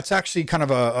 That's actually kind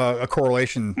of a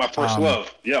correlation. My first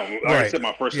love. Yeah. Like right. I said,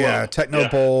 my first love. Yeah. Techno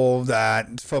Bowl,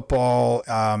 that football,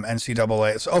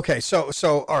 NCAA. So, okay. So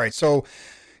all right. So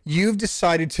you've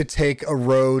decided to take a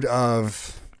road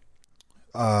of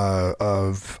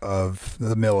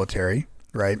the military,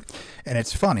 right? And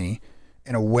it's funny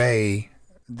in a way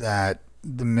that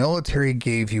the military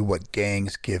gave you what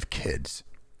gangs give kids.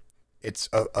 It's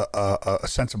a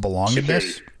sense of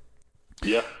belongingness.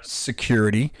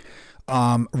 Security.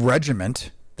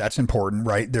 Regiment. That's important,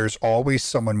 right? There's always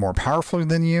someone more powerful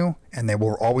than you, and they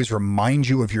will always remind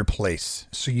you of your place.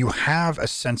 So you have a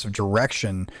sense of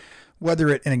direction, whether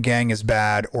it in a gang is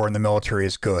bad or in the military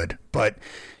is good. But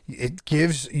it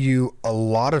gives you a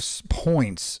lot of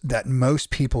points that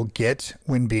most people get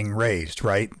when being raised,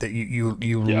 right? That you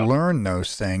learn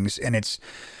those things, and it's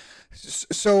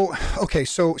so okay.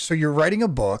 So you're writing a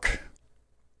book.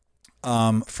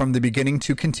 From the beginning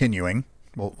to continuing,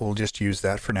 we'll just use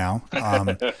that for now.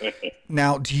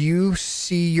 Now, do you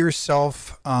see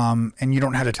yourself, and you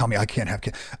don't have to tell me I can't have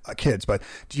kids, but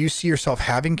do you see yourself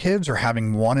having kids or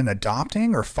having one and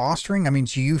adopting or fostering? I mean,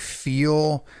 do you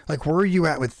feel like, where are you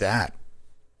at with that?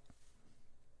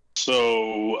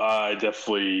 So I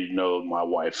definitely know my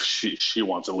wife. She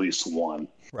wants at least one.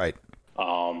 Right.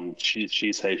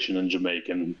 She's Haitian and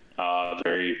Jamaican,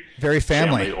 very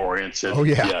family oriented. Oh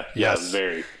yeah, yes.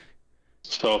 Very.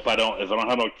 So if I don't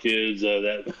have no kids,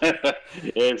 that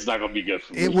it's not gonna be good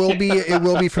for me. It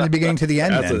will be from the beginning to the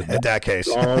end. Then, in that case,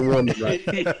 right?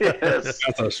 Yes,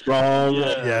 that's a strong.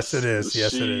 Yes, it is.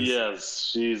 Yes, it is.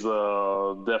 Yes, she's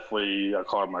definitely. I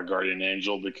call her my guardian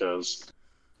angel because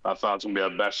I thought it's gonna be a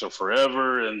bachelor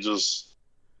forever and just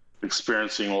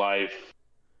experiencing life.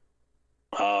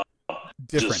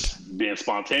 Different. Just being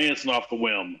spontaneous and off the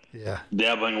whim. Yeah.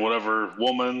 Dabbling in whatever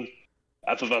woman.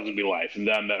 I thought that was gonna be life, and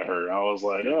then I met her. I was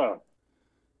like, oh,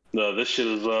 no, this shit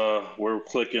is we're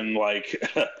clicking like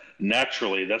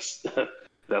naturally. That's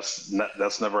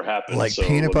never happened. Like so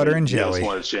peanut butter and jelly. Just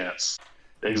want a chance.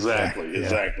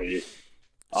 Exactly.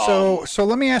 So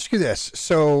let me ask you this.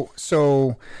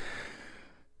 So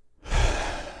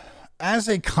as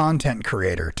a content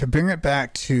creator, to bring it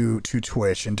back to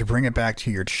Twitch and to bring it back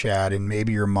to your chat and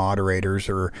maybe your moderators,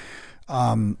 or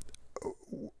do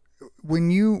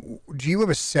you have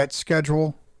a set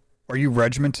schedule? Are you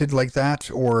regimented like that?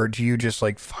 Or do you just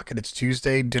like, fuck it, it's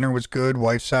Tuesday, dinner was good,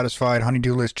 wife satisfied,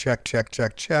 honey-do list, check,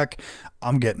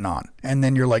 I'm getting on. And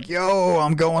then you're like, yo,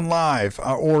 I'm going live.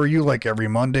 Or are you like every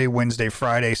Monday, Wednesday,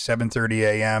 Friday, 7:30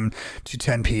 a.m. to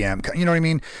 10 p.m.? You know what I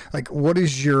mean? Like, what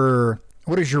is your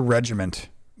regiment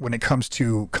when it comes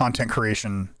to content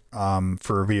creation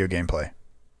for video gameplay?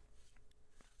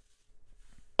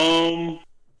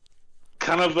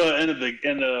 Kind of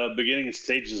in the beginning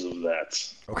stages of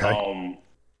that. Okay.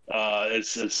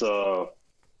 It's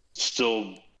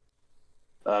still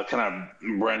kind of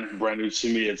brand new to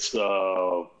me. It's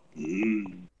I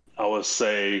would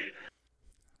say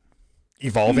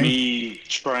evolving. Me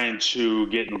trying to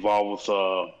get involved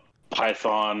with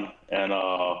Python and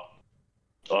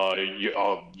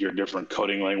your different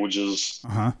coding languages.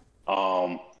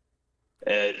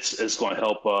 It's going to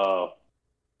help.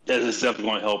 It's definitely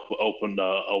going to help open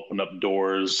up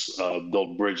doors,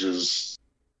 build bridges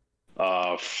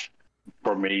for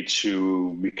me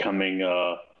to becoming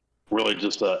really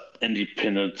just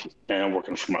independent and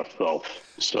working for myself.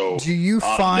 So do you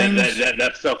find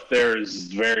that stuff there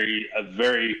is very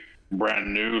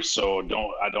brand new? So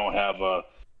I don't have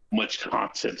much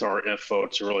content or info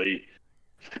to really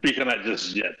speak on that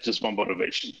just yet. Just my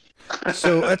motivation.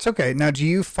 So that's okay. Now, do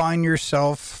you find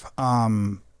yourself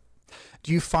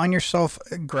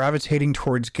gravitating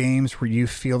towards games where you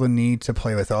feel the need to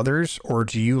play with others, or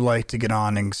do you like to get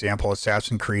on? Example,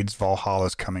 Assassin's Creed Valhalla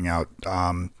is coming out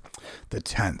the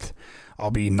 10th.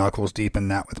 I'll be knuckles deep in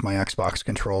that with my Xbox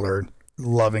controller,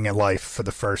 loving it life for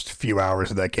the first few hours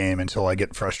of that game until I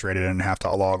get frustrated and have to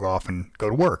log off and go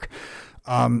to work.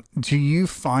 Do you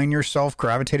find yourself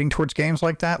gravitating towards games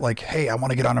like that? Like, hey, I want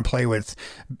to get on and play with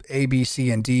A, B, C,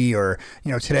 and D, or,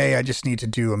 today I just need to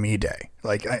do a me day.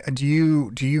 Like, do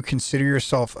you consider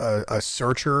yourself a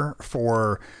searcher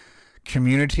for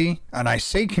community? And I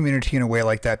say community in a way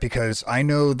like that because I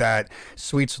know that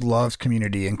Sweets loves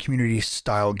community and community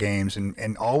style games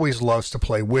and always loves to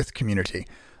play with community.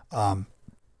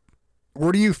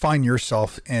 Where do you find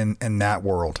yourself in that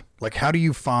world? Like, how do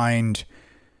you find...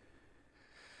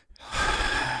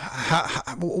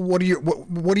 What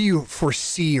do you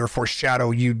foresee or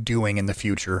foreshadow you doing in the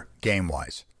future game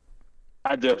wise?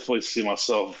 I definitely see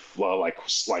myself like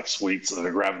Sweets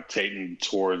gravitating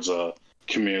towards a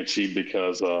community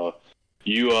because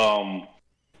you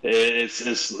it's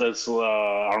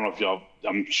I don't know if y'all,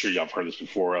 I'm sure y'all have heard this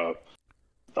before.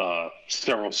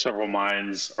 Several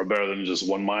minds are better than just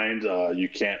one mind. You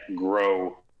can't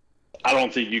grow. I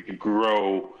don't think you can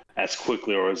grow as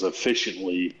quickly or as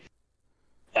efficiently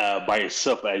by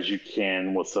yourself as you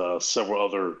can with several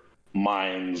other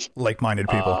minds, like-minded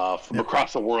people from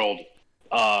across the world.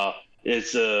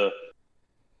 It's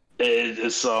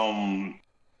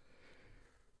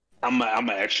I'm an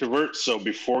extrovert, so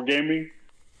before gaming,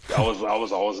 I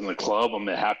was always in the club. I'm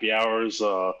at happy hours.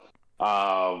 Then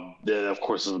of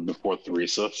course it was before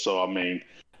Theresa. So I mean,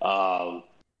 I'm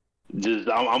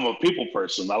a people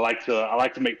person. I like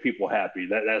to make people happy.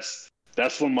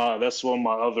 That's one of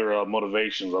my other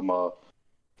motivations.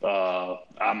 I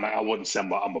wouldn't say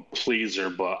I'm a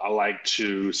pleaser, but I like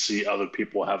to see other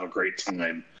people have a great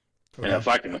time. Okay. And if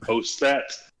I can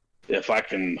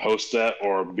host that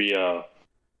or be a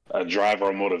driver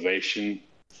or motivation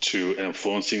to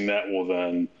influencing that, well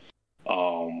then,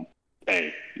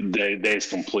 hey, day's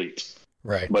complete.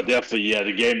 Right. But definitely, yeah,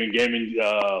 the gaming,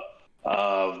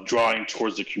 drawing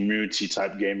towards the community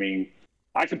type gaming,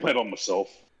 I can play by myself.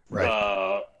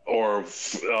 Right. Or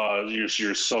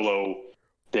your solo.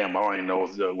 Damn, I don't even know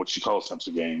what you call those types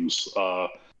of games.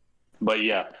 But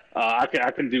yeah, I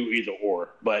can do either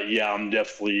or. But yeah, I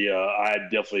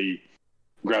definitely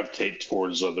gravitate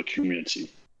towards the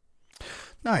community.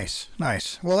 Nice.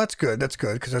 Well, that's good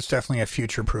because that's definitely a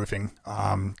future proofing.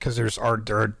 Because there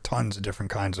are tons of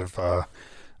different kinds of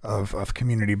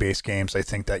community based games. I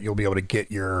think that you'll be able to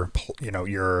get your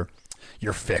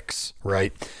fix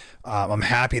right. I'm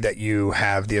happy that you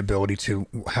have the ability to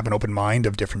have an open mind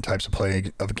of different types of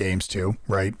play of games too,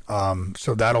 right?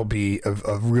 So that'll be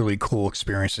a really cool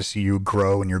experience to see you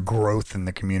grow and your growth in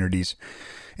the communities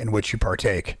in which you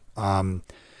partake.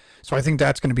 So I think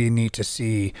that's going to be neat to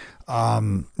see.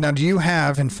 Now, do you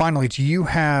have? I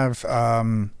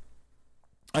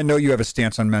know you have a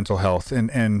stance on mental health, and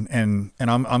I'm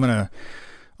gonna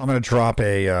drop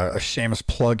a shameless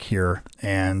plug here,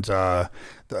 and our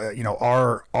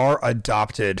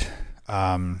adopted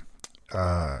a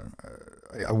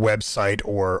website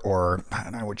or I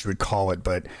don't know what you would call it,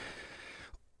 but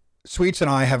Sweets and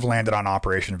I have landed on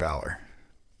Operation Valor.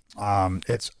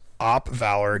 It's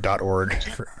opvalor.org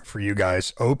for you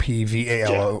guys,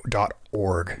 opvalo.org.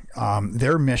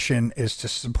 Their mission is to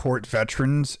support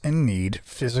veterans in need,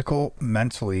 physical,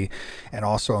 mentally, and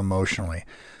also emotionally.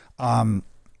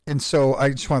 And so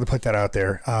I just wanted to put that out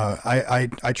there. I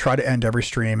try to end every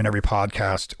stream and every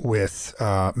podcast with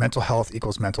mental health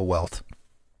equals mental wealth.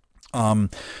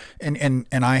 And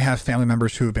I have family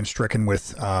members who have been stricken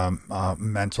with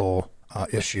mental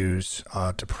issues,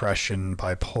 depression,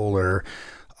 bipolar,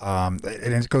 and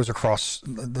it goes across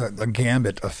the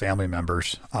gambit of family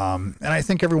members. And I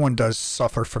think everyone does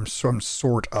suffer from some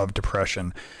sort of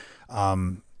depression.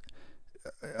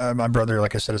 My brother,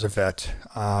 like I said, is a vet.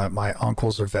 My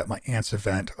uncle's a vet. My aunt's a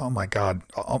vet. Oh my God.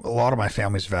 A lot of my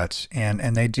family's vets,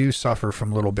 and they do suffer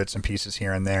from little bits and pieces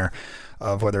here and there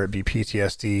of whether it be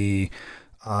PTSD,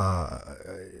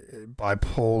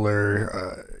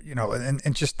 bipolar,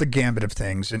 and just the gambit of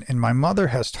things. And my mother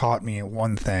has taught me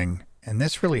one thing, and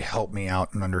this really helped me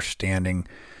out in understanding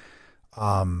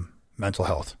mental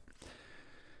health.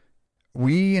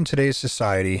 We in today's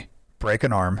society break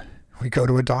an arm, we go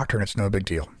to a doctor and it's no big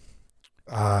deal.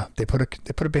 They put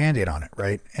a Band-Aid on it,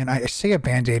 right? And I say a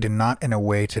Band-Aid and not in a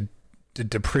way to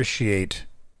depreciate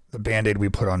the Band-Aid we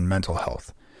put on mental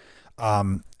health.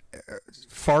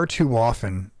 Far too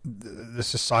often, the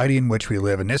society in which we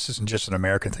live, and this isn't just an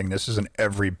American thing, this is an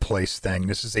every place thing,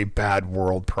 this is a bad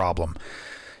world problem,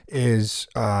 is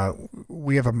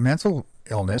we have a mental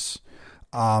illness,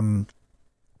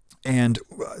 and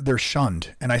they're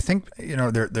shunned, and I think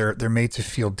they're made to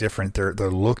feel different. They're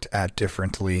looked at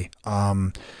differently,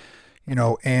 I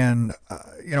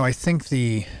think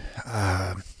the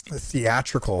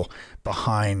theatrical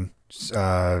behind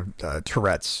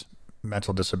Tourette's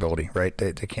mental disability, right?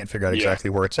 They can't figure out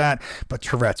exactly where it's at, but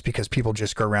Tourette's, because people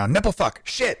just go around nipple fuck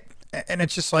shit. And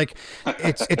it's just like,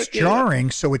 it's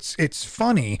jarring. So it's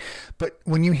funny, but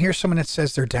when you hear someone that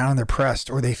says they're down and they're pressed,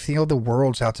 or they feel the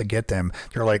world's out to get them,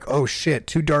 they're like, oh shit,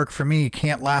 too dark for me.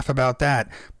 Can't laugh about that.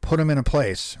 Put them in a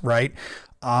place. Right.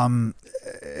 And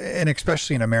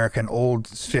especially in America in old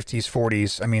 50s,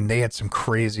 40s, I mean, they had some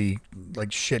crazy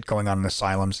like shit going on in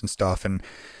asylums and stuff. And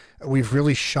we've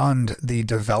really shunned the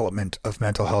development of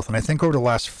mental health. And I think over the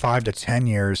last 5 to 10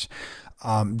 years,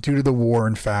 due to the war,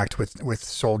 in fact, with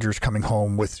soldiers coming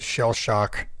home with shell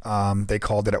shock. They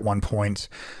called it at one point.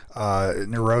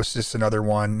 Neurosis, another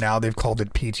one. Now they've called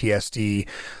it PTSD.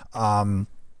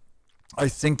 I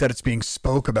think that it's being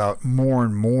spoke about more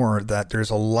and more, that there's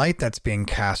a light that's being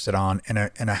casted on in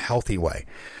a healthy way.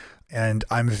 And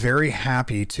I'm very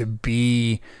happy to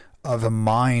be of a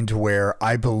mind where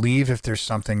I believe if there's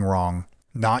something wrong,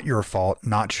 not your fault,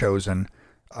 not chosen,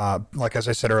 like as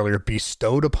I said earlier,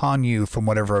 bestowed upon you from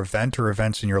whatever event or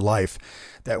events in your life,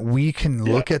 that we can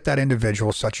look at that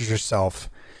individual such as yourself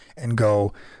and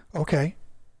go, okay.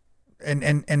 And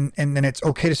then it's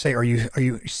okay to say, are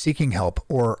you seeking help,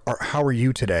 or how are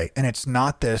you today? And it's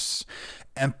not this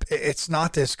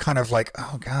kind of like,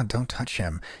 oh God, don't touch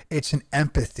him. It's an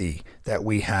empathy that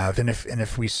we have. And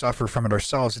if we suffer from it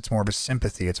ourselves, it's more of a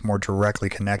sympathy. It's more directly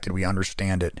connected. We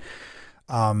understand it.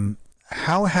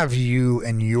 How have you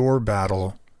and your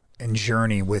battle and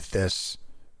journey with this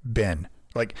been?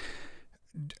 Like,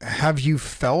 have you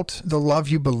felt the love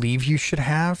you believe you should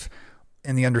have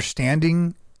and the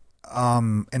understanding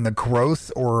and the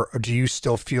growth, or do you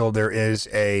still feel there is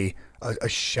a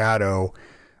shadow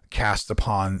cast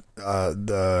upon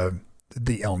the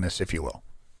illness, if you will?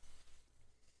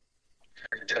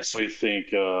 I definitely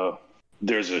think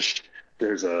there's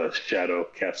a shadow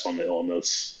cast on the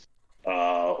illness,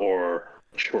 or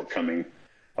shortcoming,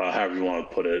 however you want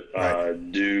to put it,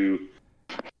 right. due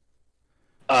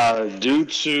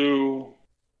to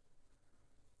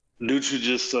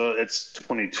just it's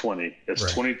 2020. It's right.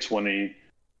 2020.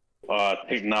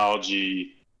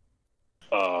 Technology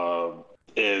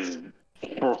is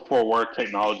for where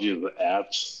technology is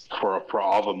at, for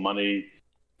all the money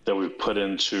that we've put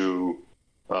into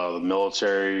the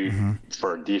military,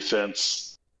 for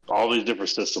defense, all these different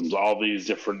systems, all these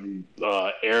different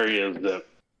areas that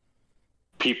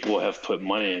people have put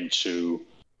money into.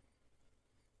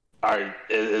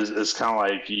 It's kind of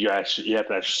like you have to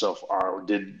ask yourself: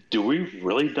 do we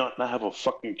really not have a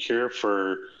fucking cure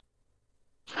for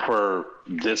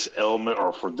this ailment,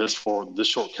 or for this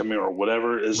shortcoming, or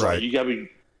whatever? Is right. Like, you gotta be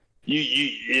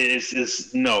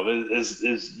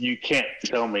you can't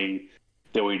tell me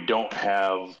that we don't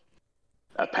have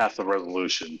a path of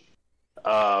resolution.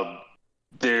 I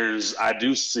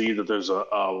do see that there's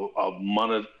a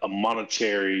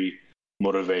monetary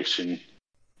motivation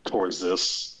towards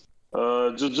this.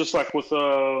 Just like with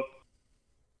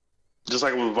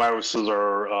viruses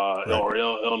or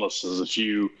illnesses, if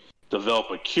you develop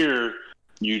a cure,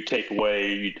 you take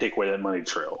away that money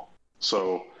trail.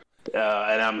 So,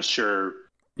 and I'm sure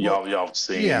y'all have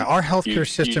seen. Yeah, our healthcare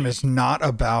system is not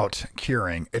about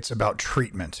curing; it's about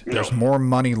treatment. No. There's more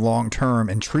money long term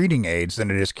in treating AIDS than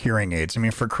it is curing AIDS. I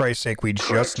mean, for Christ's sake, we Correct.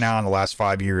 Just now in the last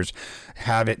 5 years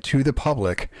have it to the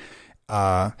public,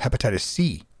 hepatitis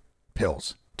C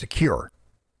pills to cure,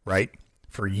 right?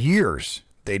 For years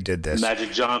they did this.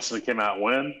 Magic Johnson came out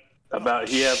when? That was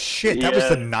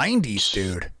the 90s,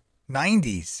 dude.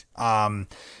 90s.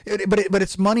 But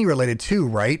it's money related too,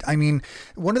 right? I mean,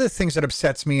 one of the things that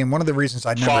upsets me, and one of the reasons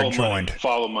I never joined.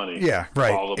 Follow money. Yeah,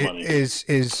 right. Follow money. Is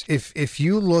if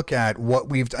you look at what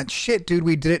we've done, shit, dude,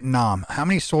 we did it in Nam. How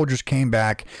many soldiers came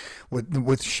back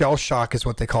with shell shock, is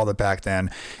what they called it back then,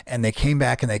 and they came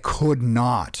back and they could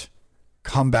not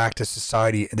come back to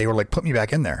society. They were like, put me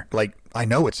back in there. Like, I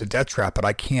know it's a death trap, but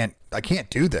I can't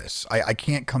do this. I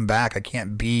can't come back. I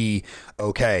can't be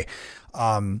okay.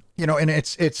 And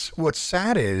it's what's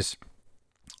sad is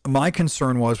my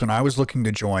concern was when I was looking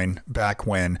to join back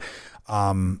when,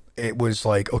 it was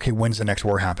like, okay, when's the next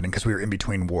war happening? Cause we were in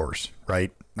between wars,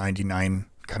 right? 99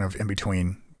 kind of in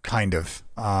between, kind of,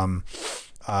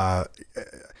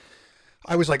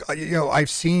 I was like,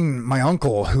 I've seen my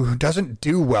uncle who doesn't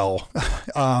do well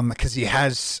because he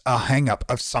has a hang up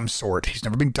of some sort. He's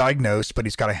never been diagnosed, but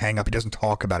he's got a hang up. He doesn't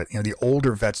talk about it. The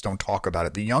older vets don't talk about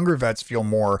it. The younger vets feel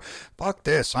more, fuck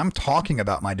this. I'm talking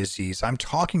about my disease. I'm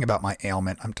talking about my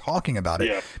ailment. I'm talking about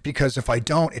it because if I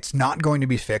don't, it's not going to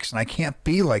be fixed. And I can't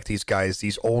be like these guys,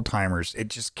 these old timers. It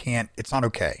just can't, it's not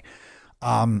okay.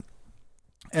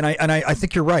 And I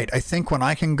think you're right. I think when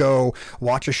I can go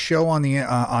watch a show on the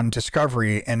on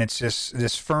Discovery, and it's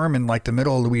this firm in like the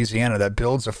middle of Louisiana that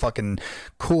builds a fucking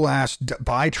cool ass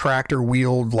bi-tractor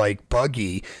wheeled like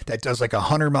buggy that does like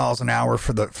 100 miles an hour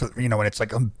for and it's like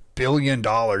 $1 billion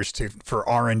for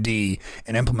R&D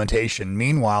and implementation.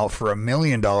 Meanwhile, for $1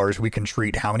 million, we can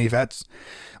treat how many vets?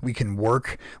 We can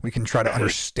work. We can try to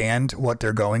understand what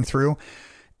they're going through,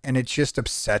 and it just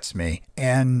upsets me.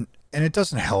 And And it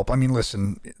doesn't help. I mean,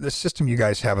 listen, the system you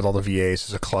guys have with all the VAs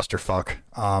is a clusterfuck.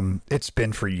 It's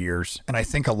been for years. And I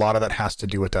think a lot of that has to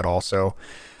do with that also.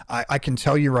 I can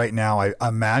tell you right now, I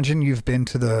imagine you've been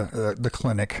to the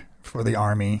clinic for the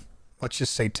Army, let's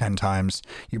just say 10 times.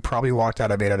 You probably walked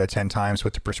out of 8 out of 10 times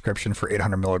with the prescription for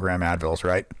 800 milligram Advils,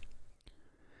 right?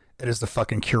 It is the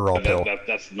fucking cure-all pill.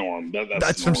 That's norm.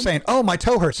 That's what I'm saying. Oh, my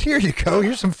toe hurts. Here you go.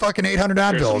 Here's some fucking 800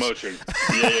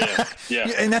 Advils.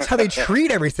 Yeah. And that's how they treat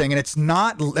everything. And it's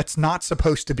not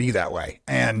supposed to be that way.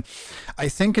 And I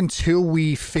think until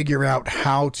we figure out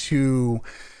how to,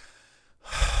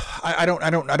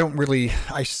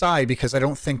 I sigh because I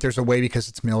don't think there's a way, because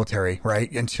it's military,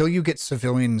 right? Until you get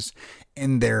civilians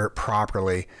in there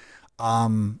properly,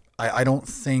 I don't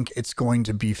think it's going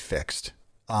to be fixed.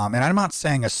 And I'm not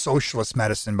saying a socialist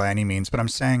medicine by any means, but I'm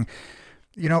saying,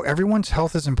 everyone's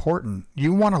health is important.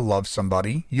 You want to love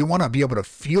somebody. You want to be able to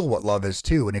feel what love is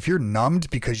too. And if you're numbed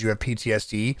because you have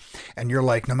PTSD and you're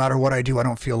like, no matter what I do, I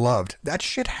don't feel loved, that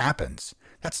shit happens.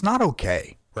 That's not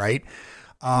okay. Right.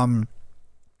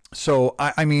 So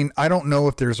I mean, I don't know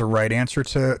if there's a right answer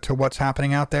to what's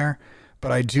happening out there,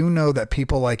 but I do know that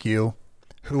people like you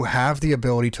who have the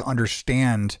ability to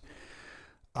understand,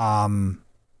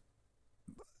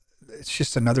 it's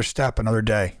just another step, another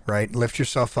day, right? Lift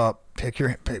yourself up, pick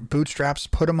your bootstraps,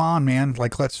 put them on, man.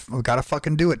 Like, we got to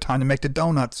fucking do it. Time to make the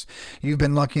donuts. You've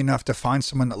been lucky enough to find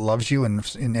someone that loves you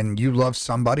and you love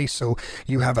somebody. So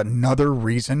you have another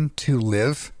reason to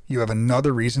live. You have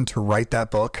another reason to write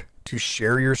that book, to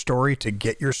share your story, to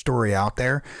get your story out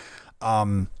there.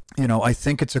 I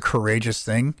think it's a courageous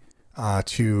thing,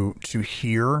 to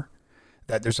hear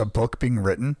that there's a book being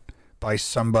written by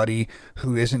somebody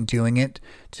who isn't doing it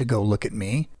to go look at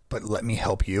me, but let me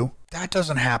help you. That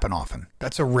doesn't happen often.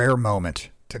 That's a rare moment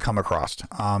to come across.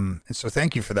 And so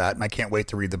thank you for that. And I can't wait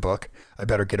to read the book. I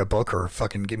better get a book or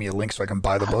fucking give me a link so I can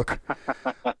buy the book.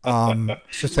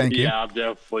 So thank you. Yeah,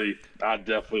 I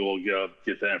definitely will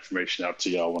get that information out to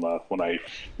y'all when I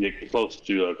get close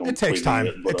to it takes time.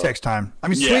 It takes time. I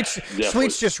mean,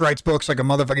 Sweets just writes books like a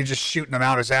motherfucker, just shooting them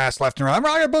out his ass left and right. I'm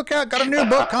writing a book out. Got a new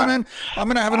book coming. I'm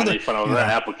gonna have another. I find out what that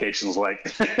application's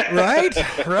like. Right.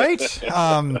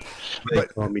 They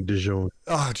call me DeJour.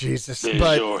 Oh Jesus!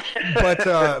 But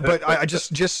I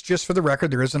just for the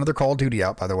record, there is another Call of Duty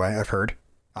out. By the way, I've heard.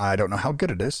 I don't know how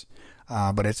good it is.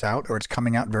 But it's out, or it's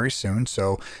coming out very soon.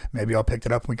 So maybe I'll pick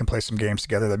it up and we can play some games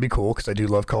together. That'd be cool because I do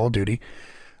love Call of Duty.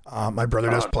 My brother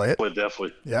does play it.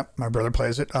 Definitely. Yeah, my brother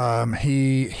plays it.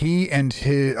 He and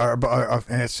his,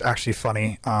 and it's actually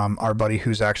funny. Our buddy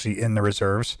who's actually in the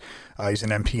reserves, he's an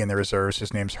MP in the reserves.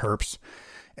 His name's Herps.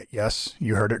 Yes,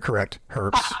 you heard it correct.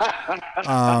 Herps.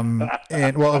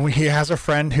 And well, he has a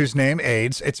friend whose name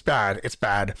AIDS. It's bad.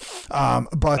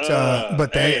 But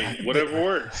whatever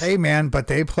works. Hey man, but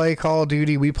they play Call of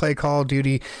Duty. We play Call of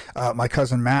Duty. My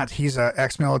cousin Matt, he's a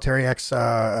ex-military,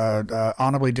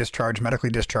 honorably discharged, medically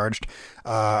discharged,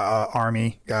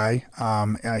 Army guy.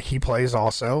 He plays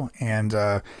also. And,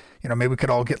 maybe we could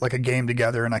all get like a game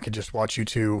together and I could just watch you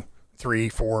 2, 3,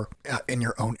 4 in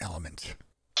your own element.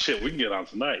 Shit, we can get on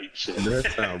tonight. Shit.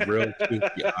 That sounds real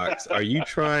kooky, Ox. Are you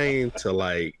trying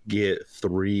to get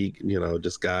 3,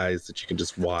 just guys that you can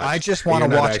just watch? I just want to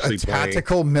watch a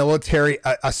tactical military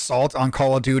assault on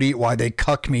Call of Duty while they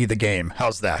cuck me the game.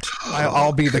 How's that?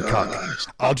 I'll be the cuck.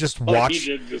 I'll just watch.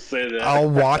 He did just say that. I'll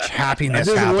watch happiness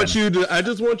happen. I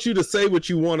just want you to say what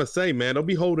you want to say, man. Don't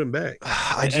be holding back.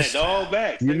 All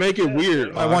back. You make it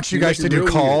weird. I want you guys to do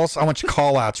calls. I want you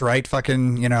call outs, right?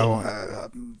 Fucking,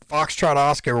 Foxtrot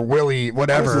Oscar, Willie,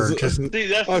 whatever. Do the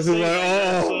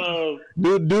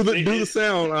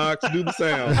sound, Ox. Do the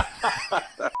sound.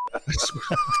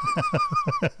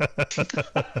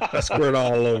 I squirt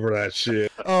all over that shit.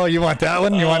 Oh, you want that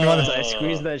one? I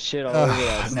squeeze that shit all over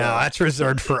that stuff. No, that's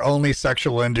reserved for only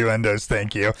sexual innuendos.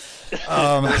 Thank you.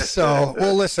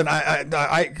 Well, listen,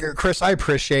 Chris, I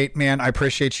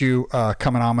appreciate you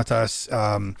coming on with us.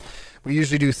 We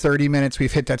usually do 30 minutes.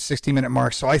 We've hit that 60-minute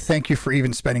mark. So I thank you for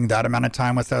even spending that amount of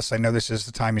time with us. I know this is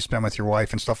the time you spend with your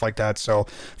wife and stuff like that. So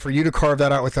for you to carve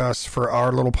that out with us for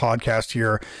our little podcast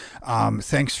here,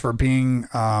 thanks for being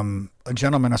a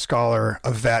gentleman, a scholar,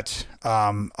 a vet,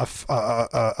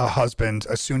 a husband,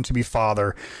 a soon-to-be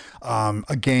father,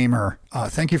 a gamer.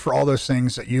 Thank you for all those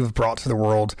things that you've brought to the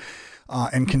world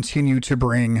and continue to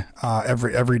bring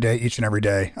every day, each and every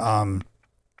day.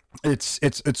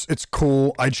 It's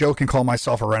cool. I joke and call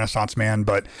myself a Renaissance man,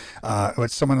 but with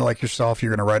someone like yourself, you're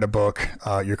going to write a book,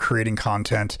 you're creating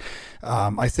content.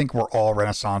 I think we're all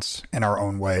Renaissance in our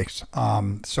own ways.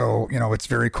 So, it's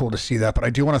very cool to see that, but I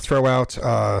do want to throw out,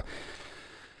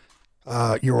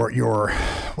 your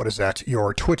what is that?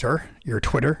 Your Twitter,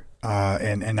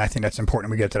 and I think that's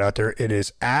important we get that out there. It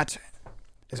is it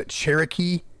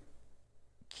Cherokee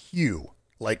Q,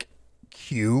 like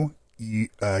Q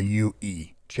U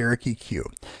E, Cherokee Q.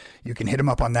 You can hit him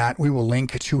up on that. We will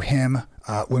link to him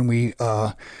when we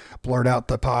blurt out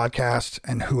the podcast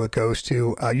and who it goes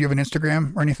to. You have an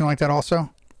Instagram or anything like that also?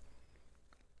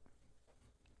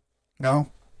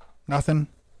 No? Nothing?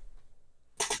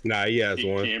 Nah, he has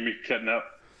one. Can you hear me cutting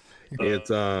up? It's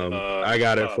I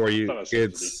got it for you.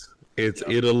 It's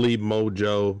Italy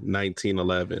Mojo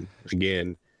 1911.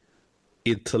 Again,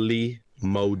 Italy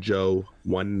Mojo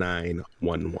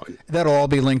 1911. That'll all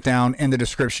be linked down in the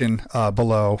description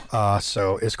below.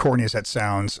 So as corny as that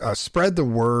sounds, spread the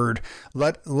word.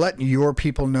 Let your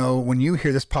people know when you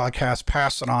hear this podcast.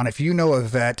 Pass it on. If you know a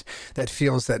vet that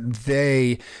feels that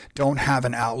they don't have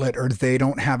an outlet or they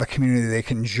don't have a community they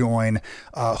can join,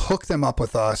 hook them up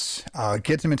with us.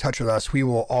 Get them in touch with us. We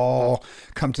will all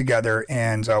come together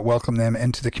and welcome them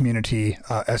into the community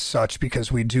as such,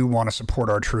 because we do want to support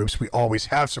our troops. We always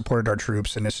have supported our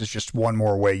troops, and this is just one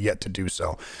more way yet to do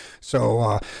so.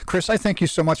 So, Chris, I thank you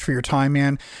so much for your time,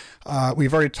 man.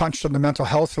 We've already touched on the mental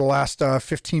health for the last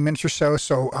 15 minutes or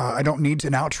so I don't need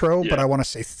an outro, but I want to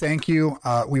say thank you.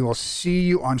 We will see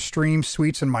you on stream,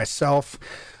 Sweets and myself.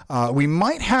 We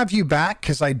might have you back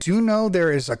because I do know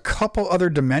there is a couple other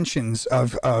dimensions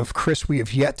of Chris we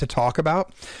have yet to talk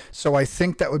about. So I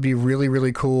think that would be really,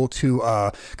 really cool to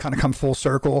kind of come full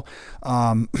circle.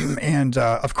 And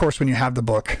of course, when you have the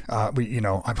book, I'm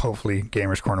hopefully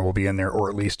Gamers Corner will be in there, or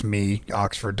at least me,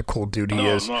 Oxford, the cool dude he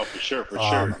is. No, for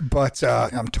sure. But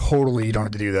I'm totally, you don't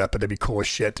have to do that, but that'd be cool as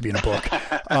shit to be in a book.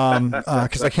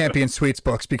 Because I can't be in Sweet's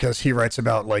books because he writes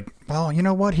about you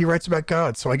know what? He writes about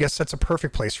God. So I guess that's a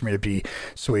perfect place for me to be,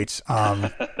 Sweets.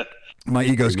 My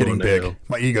ego's getting big.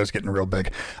 My ego's getting real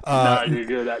big. No, you're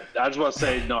good. I just want to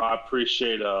say, I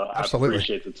appreciate absolutely. I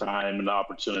appreciate the time and the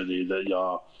opportunity that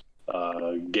y'all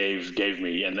gave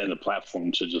me, and then the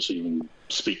platform to just even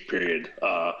speak. Period.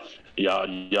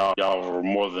 Y'all were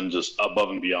more than just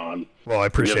above and beyond. Well, I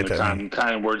appreciate that.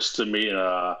 Kind words to me, and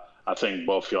I thank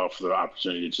both y'all for the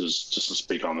opportunity just to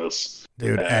speak on this.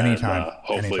 Dude, and, anytime.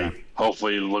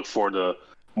 Hopefully, look forward to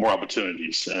more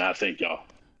opportunities, and I thank y'all.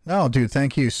 No, dude,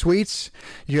 thank you. Sweets,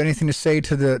 you got anything to say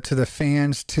to the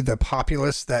fans, to the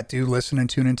populace that do listen and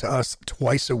tune into us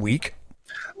twice a week?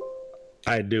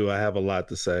 I do. I have a lot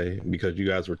to say because you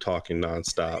guys were talking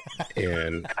nonstop,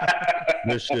 and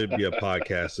this should be a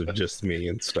podcast of just me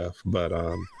and stuff. But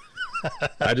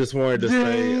I just wanted to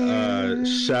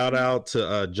say shout out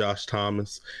to Josh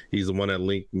Thomas. He's the one that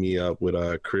linked me up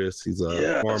with Chris. He's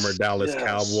a former Dallas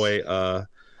Cowboy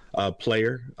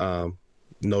player.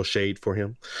 No shade for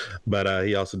him, but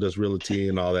he also does realty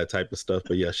and all that type of stuff.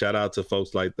 But yeah, shout out to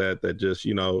folks like that just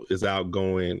is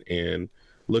outgoing and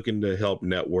looking to help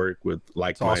network with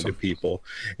like-minded people.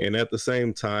 And at the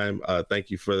same time, thank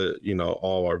you for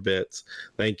all our vets.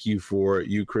 Thank you for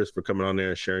you, Chris, for coming on there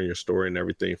and sharing your story and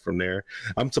everything from there.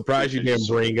 I'm surprised you didn't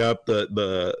bring up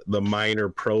the minor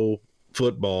pro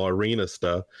football arena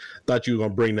stuff. Thought you were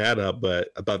gonna bring that up, but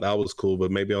I thought that was cool. But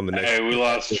maybe on the next. Hey, we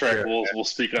lost track. We'll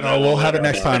speak on that. Oh, we'll have it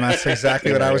next time. That's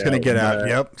exactly what I was gonna get at.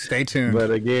 Yep. Stay tuned. But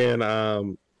again,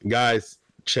 guys,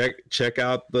 check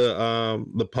out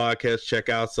the podcast. Check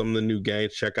out some of the new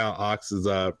games. Check out Ox's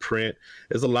print.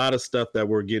 There's a lot of stuff that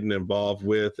we're getting involved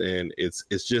with, and it's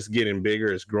just getting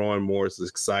bigger. It's growing more. It's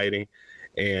exciting,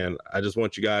 and I just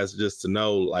want you guys just to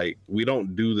know, we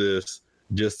don't do this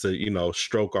just to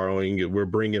stroke our own. We're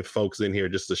bringing folks in here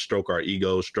just to stroke our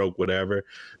ego, stroke whatever.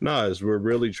 No, we're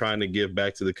really trying to give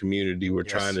back to the community. We're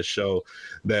trying to show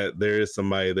that there is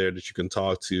somebody there that you can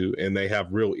talk to, and they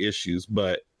have real issues,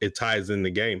 but it ties in the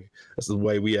game. That's the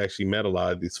way we actually met a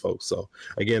lot of these folks. So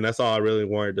again, that's all I really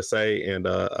wanted to say. And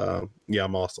I'm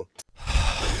awesome.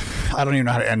 I don't even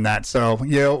know how to end that. So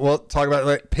we'll talk about it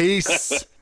later. Peace.